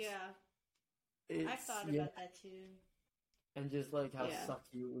 Like I thought about that too. And just like how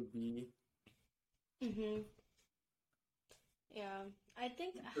sucky it would be. Yeah. I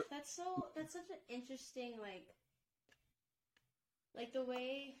think that's such an interesting like the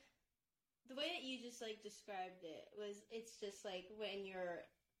way that you just like described it was, it's just like when you're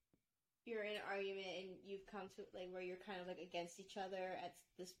in an argument and you've come to like where you're kind of like against each other at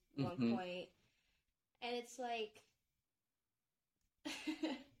this one point, and it's like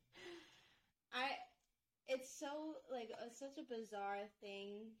it's so like such a bizarre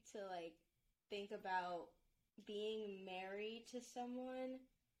thing to like think about being married to someone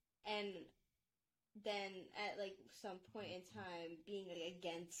and then at like some point in time being like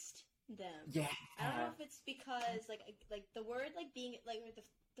against them. Yeah. I don't know if it's because like the word like being like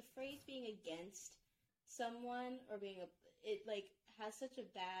the phrase being against someone or it like has such a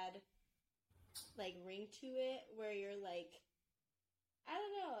bad like ring to it where you're like, I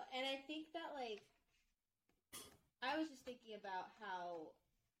don't know. And I think that like I was just thinking about how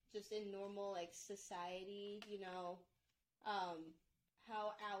just in normal like society, you know,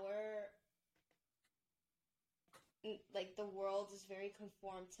 how our like the world is very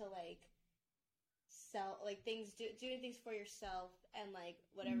conformed to like doing things for yourself and like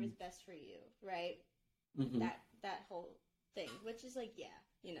whatever's best for you, right? That whole thing, which is like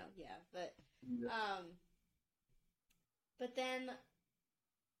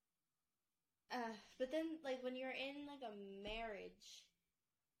but then like when you're in like a marriage,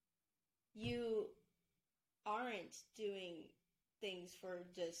 you aren't doing things for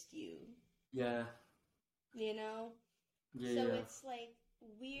just you. Yeah. You know? Yeah. So it's like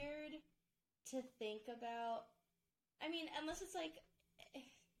weird to think about. I mean, unless it's like,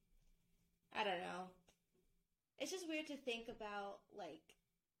 I don't know. It's just weird to think about like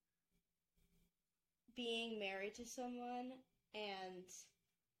being married to someone and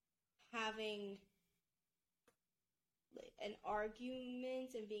having an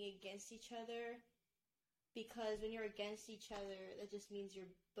argument and being against each other, because when you're against each other, that just means you're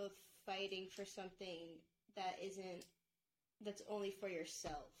both fighting for something that's only for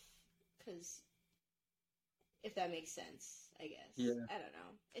yourself. Because if that makes sense, I guess. Yeah. I don't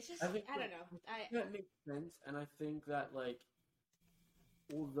know. It's just, I don't know. That makes sense, and I think that like,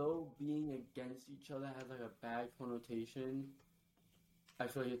 although being against each other has like a bad connotation, I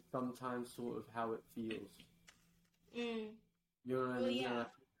feel like it's sometimes sort of how it feels. You know what I mean? Yeah.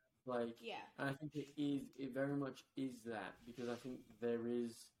 Like, and I think it very much is that, because I think there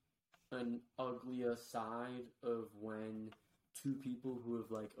is an uglier side of when two people who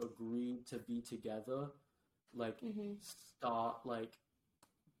have like agreed to be together, like start like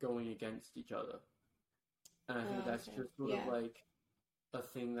going against each other. And I think that's just sort of like a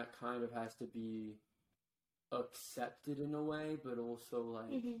thing that kind of has to be accepted in a way, but also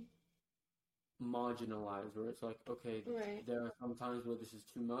like marginalized, where it's like, okay, there are some times where this is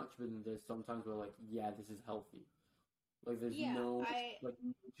too much, but then there's sometimes where like, yeah, this is healthy. Like there's no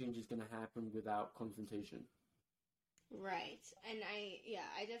change is gonna happen without confrontation. Right. And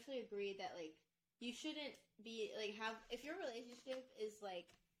I definitely agree that, like, you shouldn't be, like, if your relationship is, like,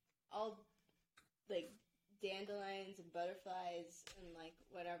 all, like, dandelions and butterflies and, like,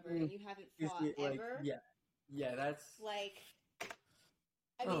 whatever, and you haven't fought ever. Yeah, that's... Like,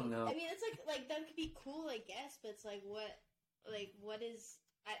 I mean, it's, like, that could be cool, I guess, but it's, like, what is...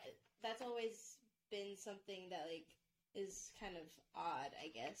 that's always been something that, like, is kind of odd, I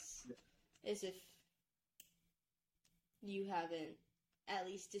guess. Yeah. Is if you haven't at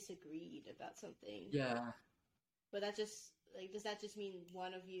least disagreed about something. Yeah. But that just, like, does that just mean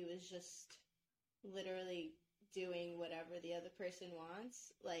one of you is just literally doing whatever the other person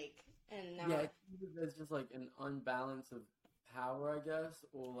wants? Like, and not... Yeah, there's just, like, an unbalance of power, I guess,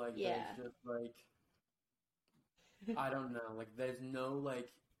 or, like, there's just, like, I don't know, like, there's no,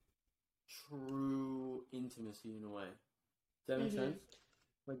 like, true intimacy in a way. Does that make sense?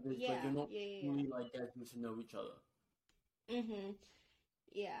 Like, there's, like, you're not really, like, getting to know each other.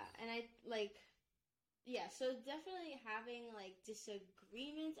 Yeah, and I, like, so definitely having, like,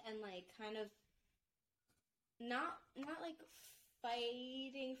 disagreements and, like, kind of not like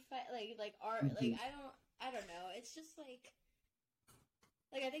fighting, like art, like, I don't know, it's just, like,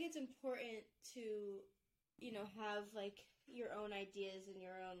 I think it's important to, you know, have, like, your own ideas and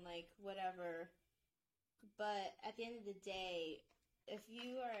your own, like, whatever, but at the end of the day, if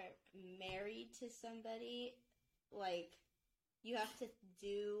you are married to somebody, like, you have to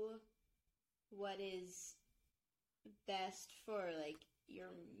do what is best for, like, your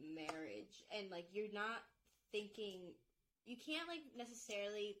marriage. And, like, you're not thinking... You can't, like,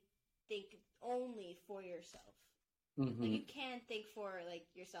 necessarily think only for yourself. Like, you can think for, like,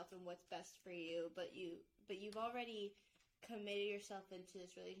 yourself and what's best for you, but you've already committed yourself into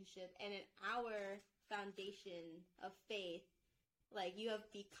this relationship. And in our foundation of faith, like, you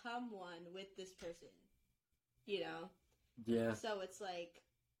have become one with this person. You know? Yeah. So it's like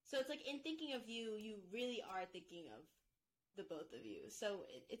in thinking of you, you really are thinking of the both of you. So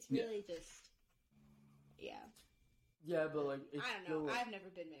it's really just, Yeah, but, like, it's I don't know. I've never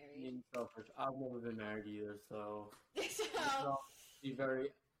been married. Being selfish. I've never been married either, so I'll be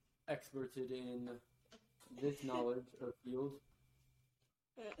very experted in this knowledge of field.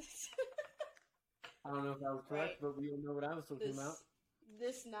 I don't know if that was correct, but we all know what I was talking about.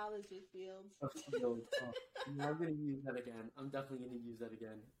 This knowledge of fields. Of field. I'm going to use that again. I'm definitely going to use that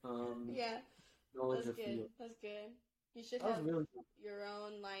again. Knowledge of field. That's good. You should have your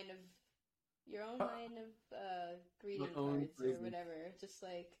own line of greeting cards or whatever. Just,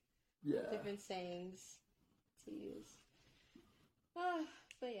 like, different sayings to use.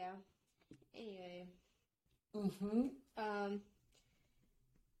 But yeah. Anyway.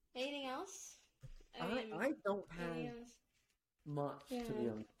 Anything else? I don't have much, to be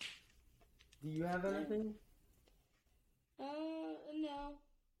honest. Do you have anything? No.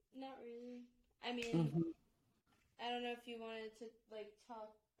 Not really. I mean, I don't know if you wanted to, like,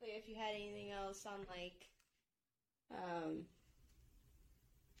 talk, like, if you had anything else on, like,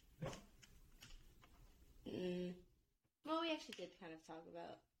 well, we actually did kind of talk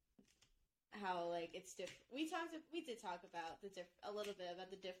about how, like, it's different. We did talk about a little bit about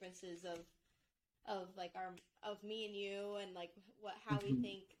the differences of like of me and you, and, like, how we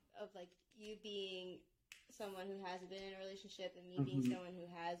think of, like, you being someone who hasn't been in a relationship and me being someone who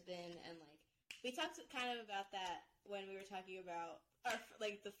has been, and, like, we talked kind of about that when we were talking about our,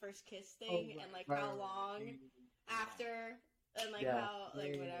 like, the first kiss thing, and, like, how long after, and, like, how,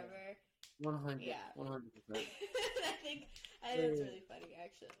 like, whatever. 100%. I think it's really funny,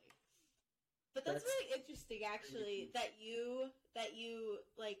 actually. But that's really interesting, actually, that you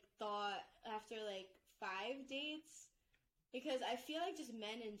like, thought after, like, 5 dates, because I feel like just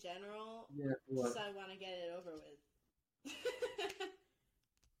men in general just want to get it over with.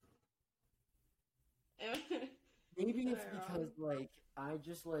 Maybe it's because, like, I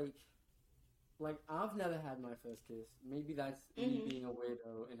just, like, I've never had my first kiss. Maybe that's me being a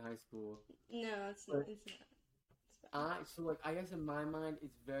weirdo in high school. No, it's not. So, like, I guess in my mind,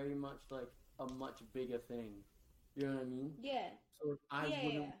 it's very much, like, a much bigger thing. You know what I mean? Yeah. So, like, I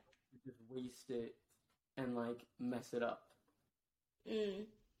wouldn't just waste it and, like, mess it up. So,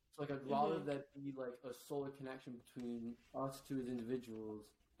 like, I'd rather there be, like, a solid connection between us two as individuals,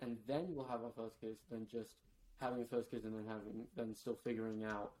 and then we'll have our first kiss, than just having a first kiss and then still figuring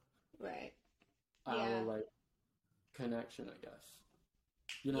out our, like, connection, I guess.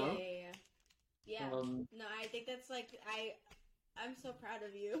 You know? Yeah. No, I think that's, like, I'm so proud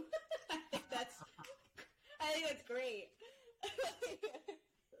of you. I think that's great.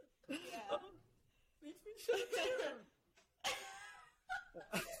 Yeah. Makes me so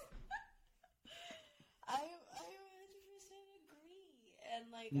I'm 100%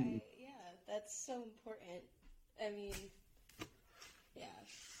 like, that's so important. I mean, yeah,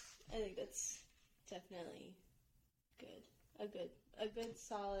 I think that's definitely good. A good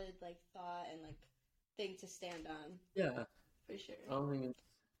solid, like, thought and, like, thing to stand on. Yeah. For sure. I don't think it's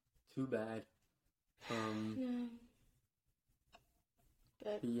too bad. No.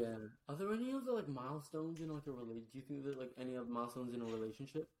 But yeah. Are there any other, like, milestones in, like, a relationship? Do you think that, like, any other milestones in a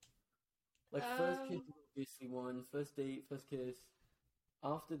relationship? Like, first kiss is obviously one. First date, first kiss.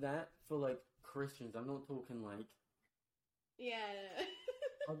 After that, for, like, Christians, I'm not talking, like... Yeah.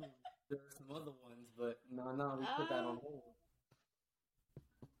 There are some other ones, but no, we put that on hold.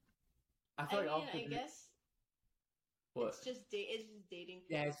 I feel I guess... What? It's just dating.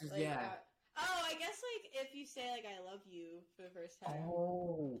 Yeah, it's just, like, yeah. I guess, like, if you say, like, I love you for the first time.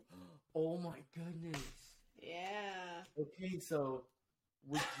 Oh my goodness. Yeah. Okay, so,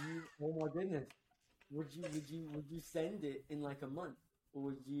 would you, oh my goodness, would you send it in, like, a month? Or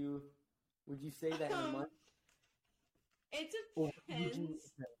would you say that in a month? It Or depends. You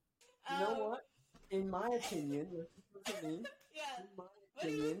know what? In my opinion, yeah. What do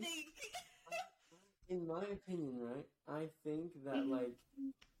you think? In my opinion, right, I think that, like,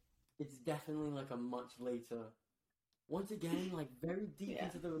 it's definitely, like, a much later. Once again, like, very deep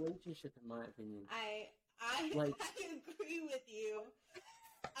into the relationship, in my opinion. I agree with you.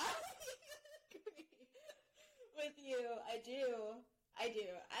 I agree with you. I do. I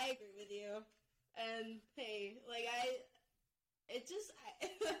agree with you. And, hey, like, it's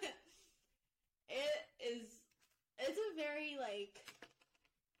a very, like,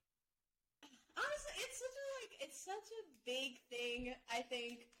 honestly, it's such a big thing, I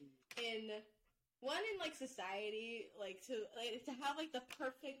think, in like, society, like, to have, like, the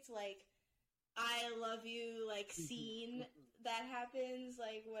perfect, like, I love you, like, scene that happens,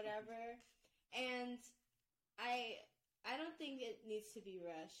 like, whatever, and I don't think it needs to be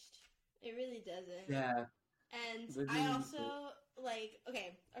rushed. It really doesn't. Yeah. And I also, like,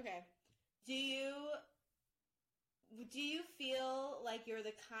 okay, do you feel like you're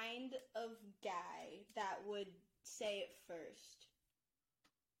the kind of guy that would say it first?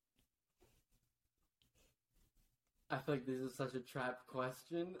 I feel like this is such a trap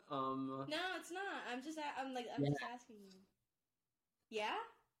question. No, it's not. I'm just asking you. Yeah?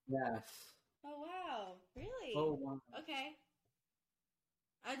 Yes. Oh, wow. Really? Oh, wow. Okay.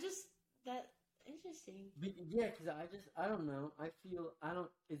 Interesting. Yeah, because I don't know.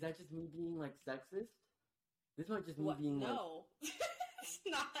 Is that just me being, like, sexist? This might just me being, no. It's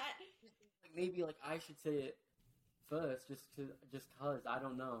not. Like, maybe, like, I should say it first, just cause, I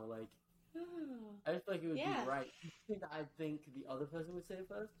don't know, like, I just feel like it would be right. You think I think the other person would say it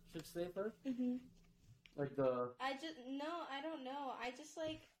first? Should say it first? Mm-hmm. Like, I don't know. I just,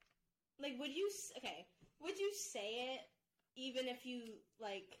 like, would you say it even if you,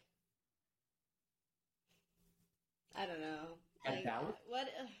 like, I don't know. Like, what?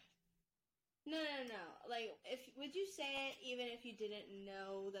 No. Like, would you say it even if you didn't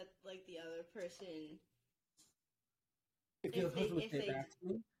know that, like, the other person? If the other person would say it back to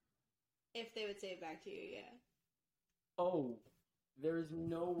me? If they would say it back to you, yeah. Oh, there is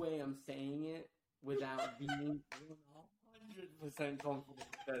no way I'm saying it without being 100% confident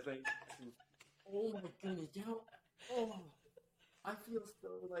that I. Oh my goodness, I feel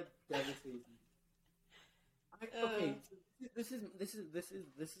so, like, devastated. Okay, so this is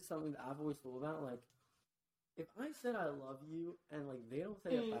something that I've always thought about. Like, if I said I love you and, like, they don't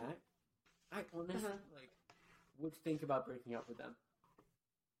say it back, I honestly like would think about breaking up with them.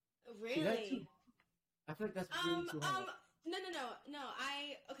 Really? I feel like that's really too hard. No.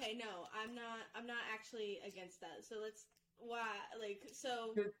 I'm not actually against that. So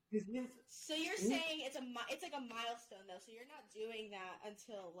so you're saying it's like a milestone though. So you're not doing that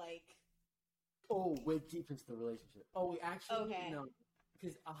until, like. Oh, we're deep into the relationship. Oh, we actually no,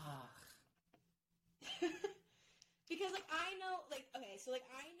 because because, like, I know, like, okay, so, like,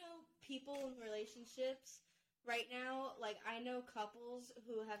 I know people in relationships right now. Like, I know couples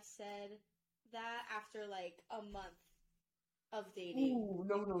who have said that after, like, a month of dating. Ooh,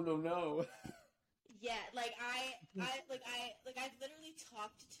 no. Yeah, like, I've literally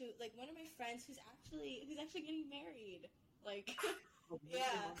talked to, like, one of my friends who's actually getting married. Like,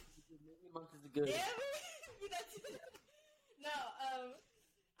 yeah. Month is good. Yeah, that's no.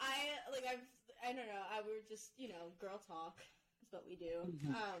 I don't know. We were just, girl talk is what we do.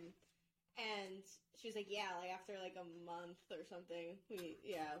 Mm-hmm. And she was like, yeah, like after like a month or something, we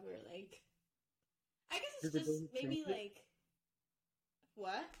were like, I guess it's just maybe like,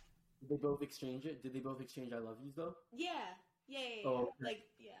 what? Did they both exchange it? Did they both exchange I love yous though? Yeah. Oh, okay. Like,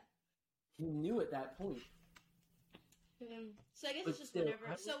 yeah. He knew at that point. So I guess it's just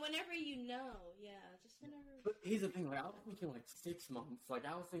whenever. So whenever you know, just whenever. But here's the thing: like I was thinking, like 6 months. Like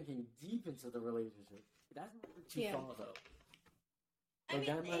I was thinking deep into the relationship. That's not too far though. Like,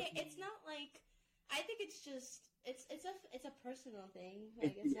 I mean, it's not like. I think it's just it's a personal thing.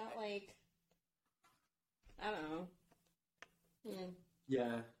 Like it's not like. I don't know.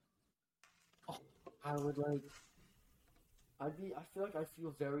 Yeah. Oh, I would like. I feel like I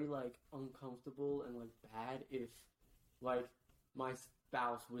feel very like uncomfortable and like bad if. Like, my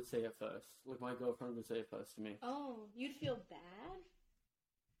spouse would say it first. Like, my girlfriend would say it first to me. Oh, you'd feel bad?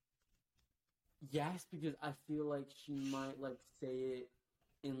 Yes, because I feel like she might, like, say it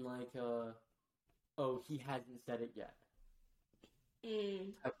in, like, oh, he hasn't said it yet.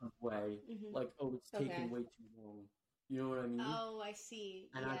 Type of way. Mm-hmm. Like, oh, it's taking way too long. You know what I mean? Oh, I see.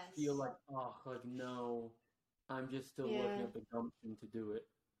 And I feel like, no, I'm just still working up the gumption to do it.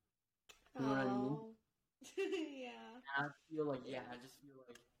 You know what I mean? Yeah. I feel like, I just feel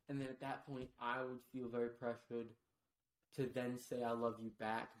like, and then at that point, I would feel very pressured to then say I love you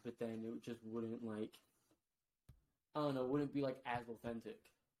back, but then it just wouldn't, like, I don't know, wouldn't be, like, as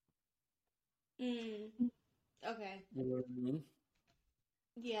authentic. Okay. You know what I mean?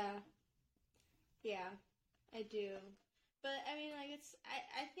 Yeah. Yeah, I do. But, I mean, like,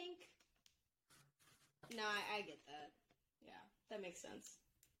 I think, no, I get that. Yeah, that makes sense.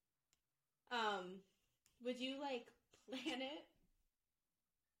 Would you, like, plan it?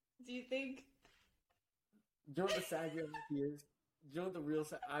 Do you think? Do you know what the sad reality is? Do you know what the real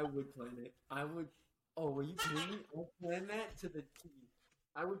sad? I would plan it. I would. Oh, were you kidding me? I would plan that to the T.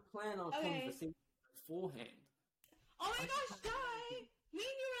 I would plan on coming to the same beforehand. Oh my gosh, Guy! Me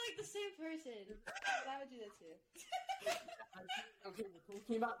and you were like the same person. I would do that too. Okay, we'll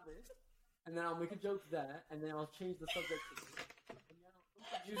talk about this, and then I'll make a joke there, and then I'll change the subject to this, and then I'll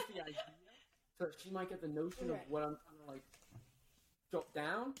introduce the idea. So she might get the notion of what I'm trying to like drop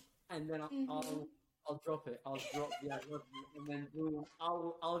down, and then I'll drop it. I'll drop I love you, and then boom,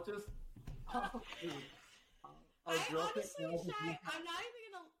 I'll drop honestly, it. Shy,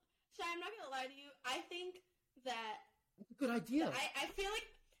 I'm not gonna lie to you. I think that that's a good idea. I feel like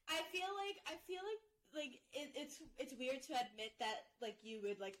it's weird to admit that like you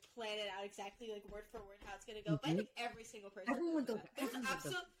would like plan it out exactly like word for word how it's gonna go. But I think every single person. Everyone does.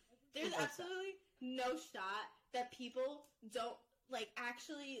 There's absolutely no shot that people don't like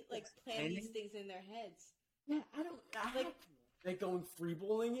actually like plan these things in their heads. Yeah, I don't like they're going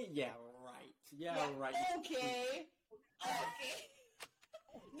freeballing it. Yeah, right. Yeah, right. Okay.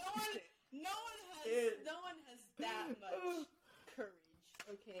 No one has that much courage.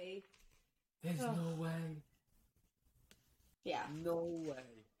 Okay. There's no way. Yeah. No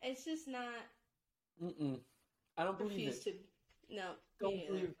way. It's just not. I don't believe it. No. Don't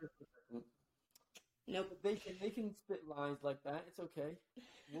believe it for a second. Nope. They can spit lines like that. It's okay.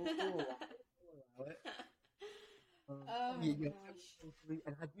 We'll allow it. Oh my gosh.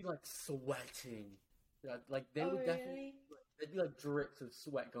 And I'd be like sweating. Like they would definitely. There'd be like drips of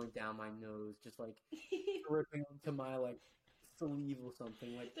sweat going down my nose, just like dripping onto my like sleeve or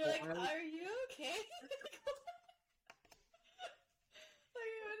something. Like they're like, "Are you okay?"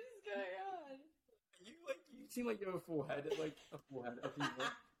 Like, what is going on? You seem like you have a forehead, like a forehead.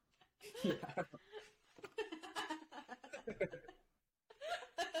 Yeah.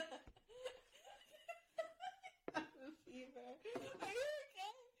 Fever. Are you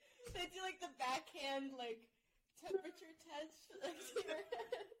okay? They do like the backhand like temperature test like to your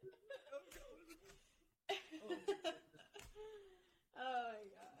head. Oh my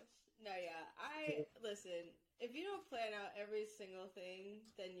gosh. No, yeah. Listen, if you don't plan out every single thing,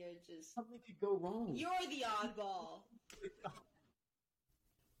 then you're just something could go wrong. You're the oddball.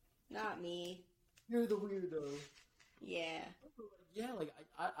 Not me. You're the weirdo. Yeah. Yeah, like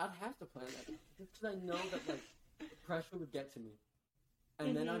I'd have to plan that just because I know that like the pressure would get to me,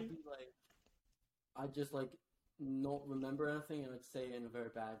 and then I'd be like, I'd just like not remember anything, and I'd say it in a very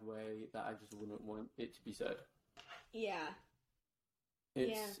bad way that I just wouldn't want it to be said. Yeah.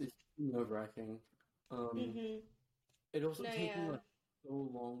 It's nerve-wracking. It also takes me like so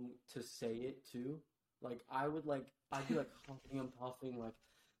long to say it too. Like I'd be like huffing and puffing like.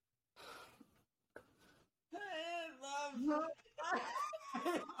 I love you.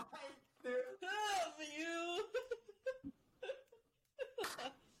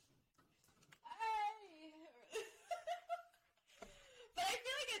 But I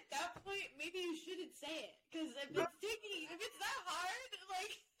feel like at that point, maybe you shouldn't say it because if it's that hard,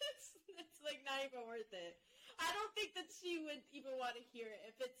 like it's like not even worth it. I don't think that she would even want to hear it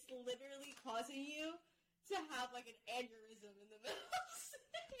if it's literally causing you to have like an aneurysm in the middle of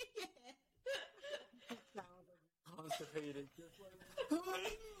saying it. constipated. Just like,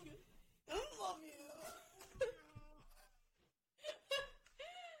 I love you.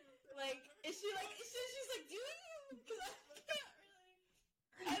 Like, is she like, she's like, do you? Because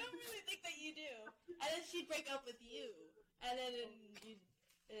I don't really think that you do. And then she'd break up with you. And then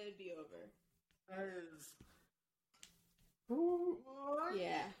it'd be over. That is...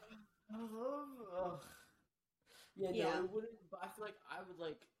 Yeah. Yeah, no, it wouldn't, but I feel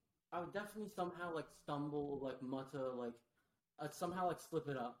like I would definitely somehow, like, stumble, like, mutter, like, I'd somehow, like, slip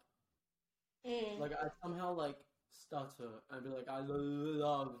it up. Like, I'd somehow, like, stutter, and be like, I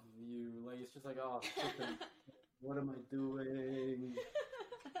love you. Like, it's just like, oh, what am I doing?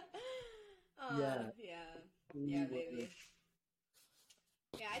 Yeah, maybe.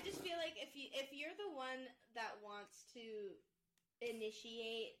 Yeah, I just feel like if you're the one that wants to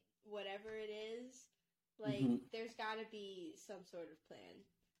initiate whatever it is, like, there's gotta be some sort of plan.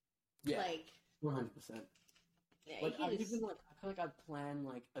 Yeah, like 100%. Yeah, like I feel like I'd plan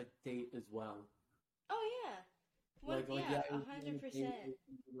like a date as well. Oh yeah, 100%.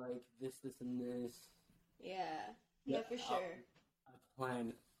 Like this, and this. Yeah, for sure. I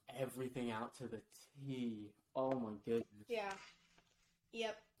plan everything out to the T. Oh my goodness. Yeah.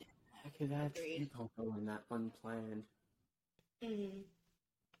 Yep. Because you can't go in that unplanned.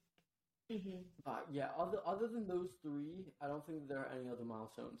 But yeah, other than those three, I don't think there are any other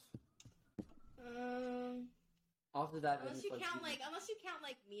milestones. After that, unless you count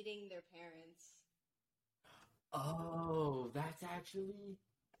like meeting their parents. Oh, that's actually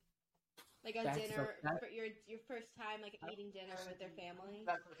like a dinner for your first time, like eating dinner with their family.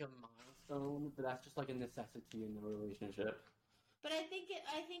 That's like a milestone, but that's just like a necessity in the relationship. But I think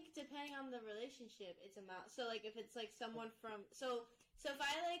depending on the relationship, it's a So like if it's like someone from so if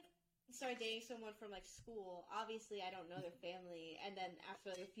I like start dating someone from like school, obviously I don't know their family, and then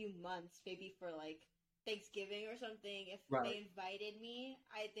after like a few months, maybe for like Thanksgiving or something, if they invited me,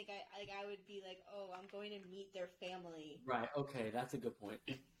 I think I would be like, oh, I'm going to meet their family. Right. Okay, that's a good point.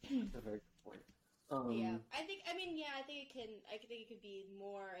 That's a very good point. Yeah, I think it can be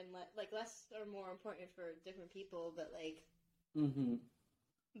more and less or more important for different people, but like.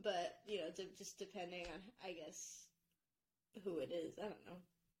 But just depending on, I guess, who it is. I don't know.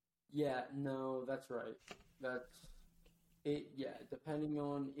 Yeah, no, that's right. That's it. Yeah, depending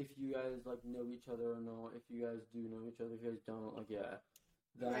on if you guys like know each other or not. If you guys do know each other, if you guys don't, like, yeah,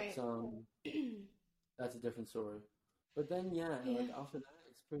 that's that's a different story. But then, like after that,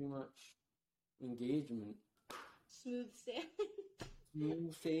 it's pretty much engagement. Smooth sailing.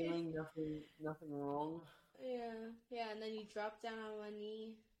 Smooth sailing. Nothing wrong. Yeah, and then you drop down on one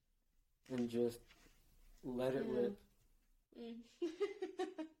knee. And just let it rip.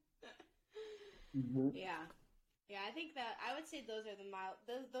 Yeah, I think that, I would say those are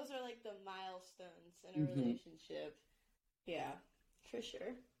those are like the milestones in a relationship. Yeah, for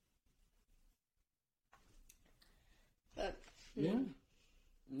sure. But, Yeah.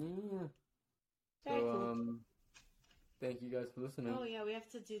 Very cool. Thank you guys for listening. Oh yeah, we have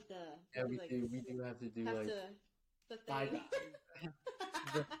to do the. Yeah, we do have to do the thing.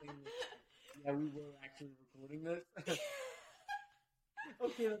 The thing. Yeah, we were actually recording this.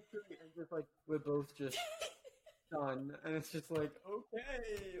 Okay, that's great. And just like we're both just done, and it's just like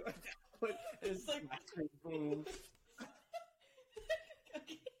okay, it's like boom.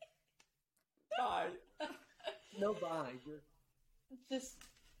 Okay. Bye. No bye. Just.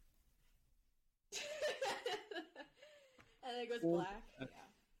 And then it goes black.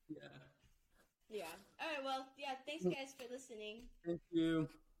 Yeah. All right. Well, yeah. Thanks, guys, for listening. Thank you.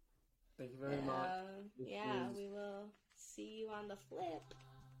 Thank you very much. We will see you on the flip.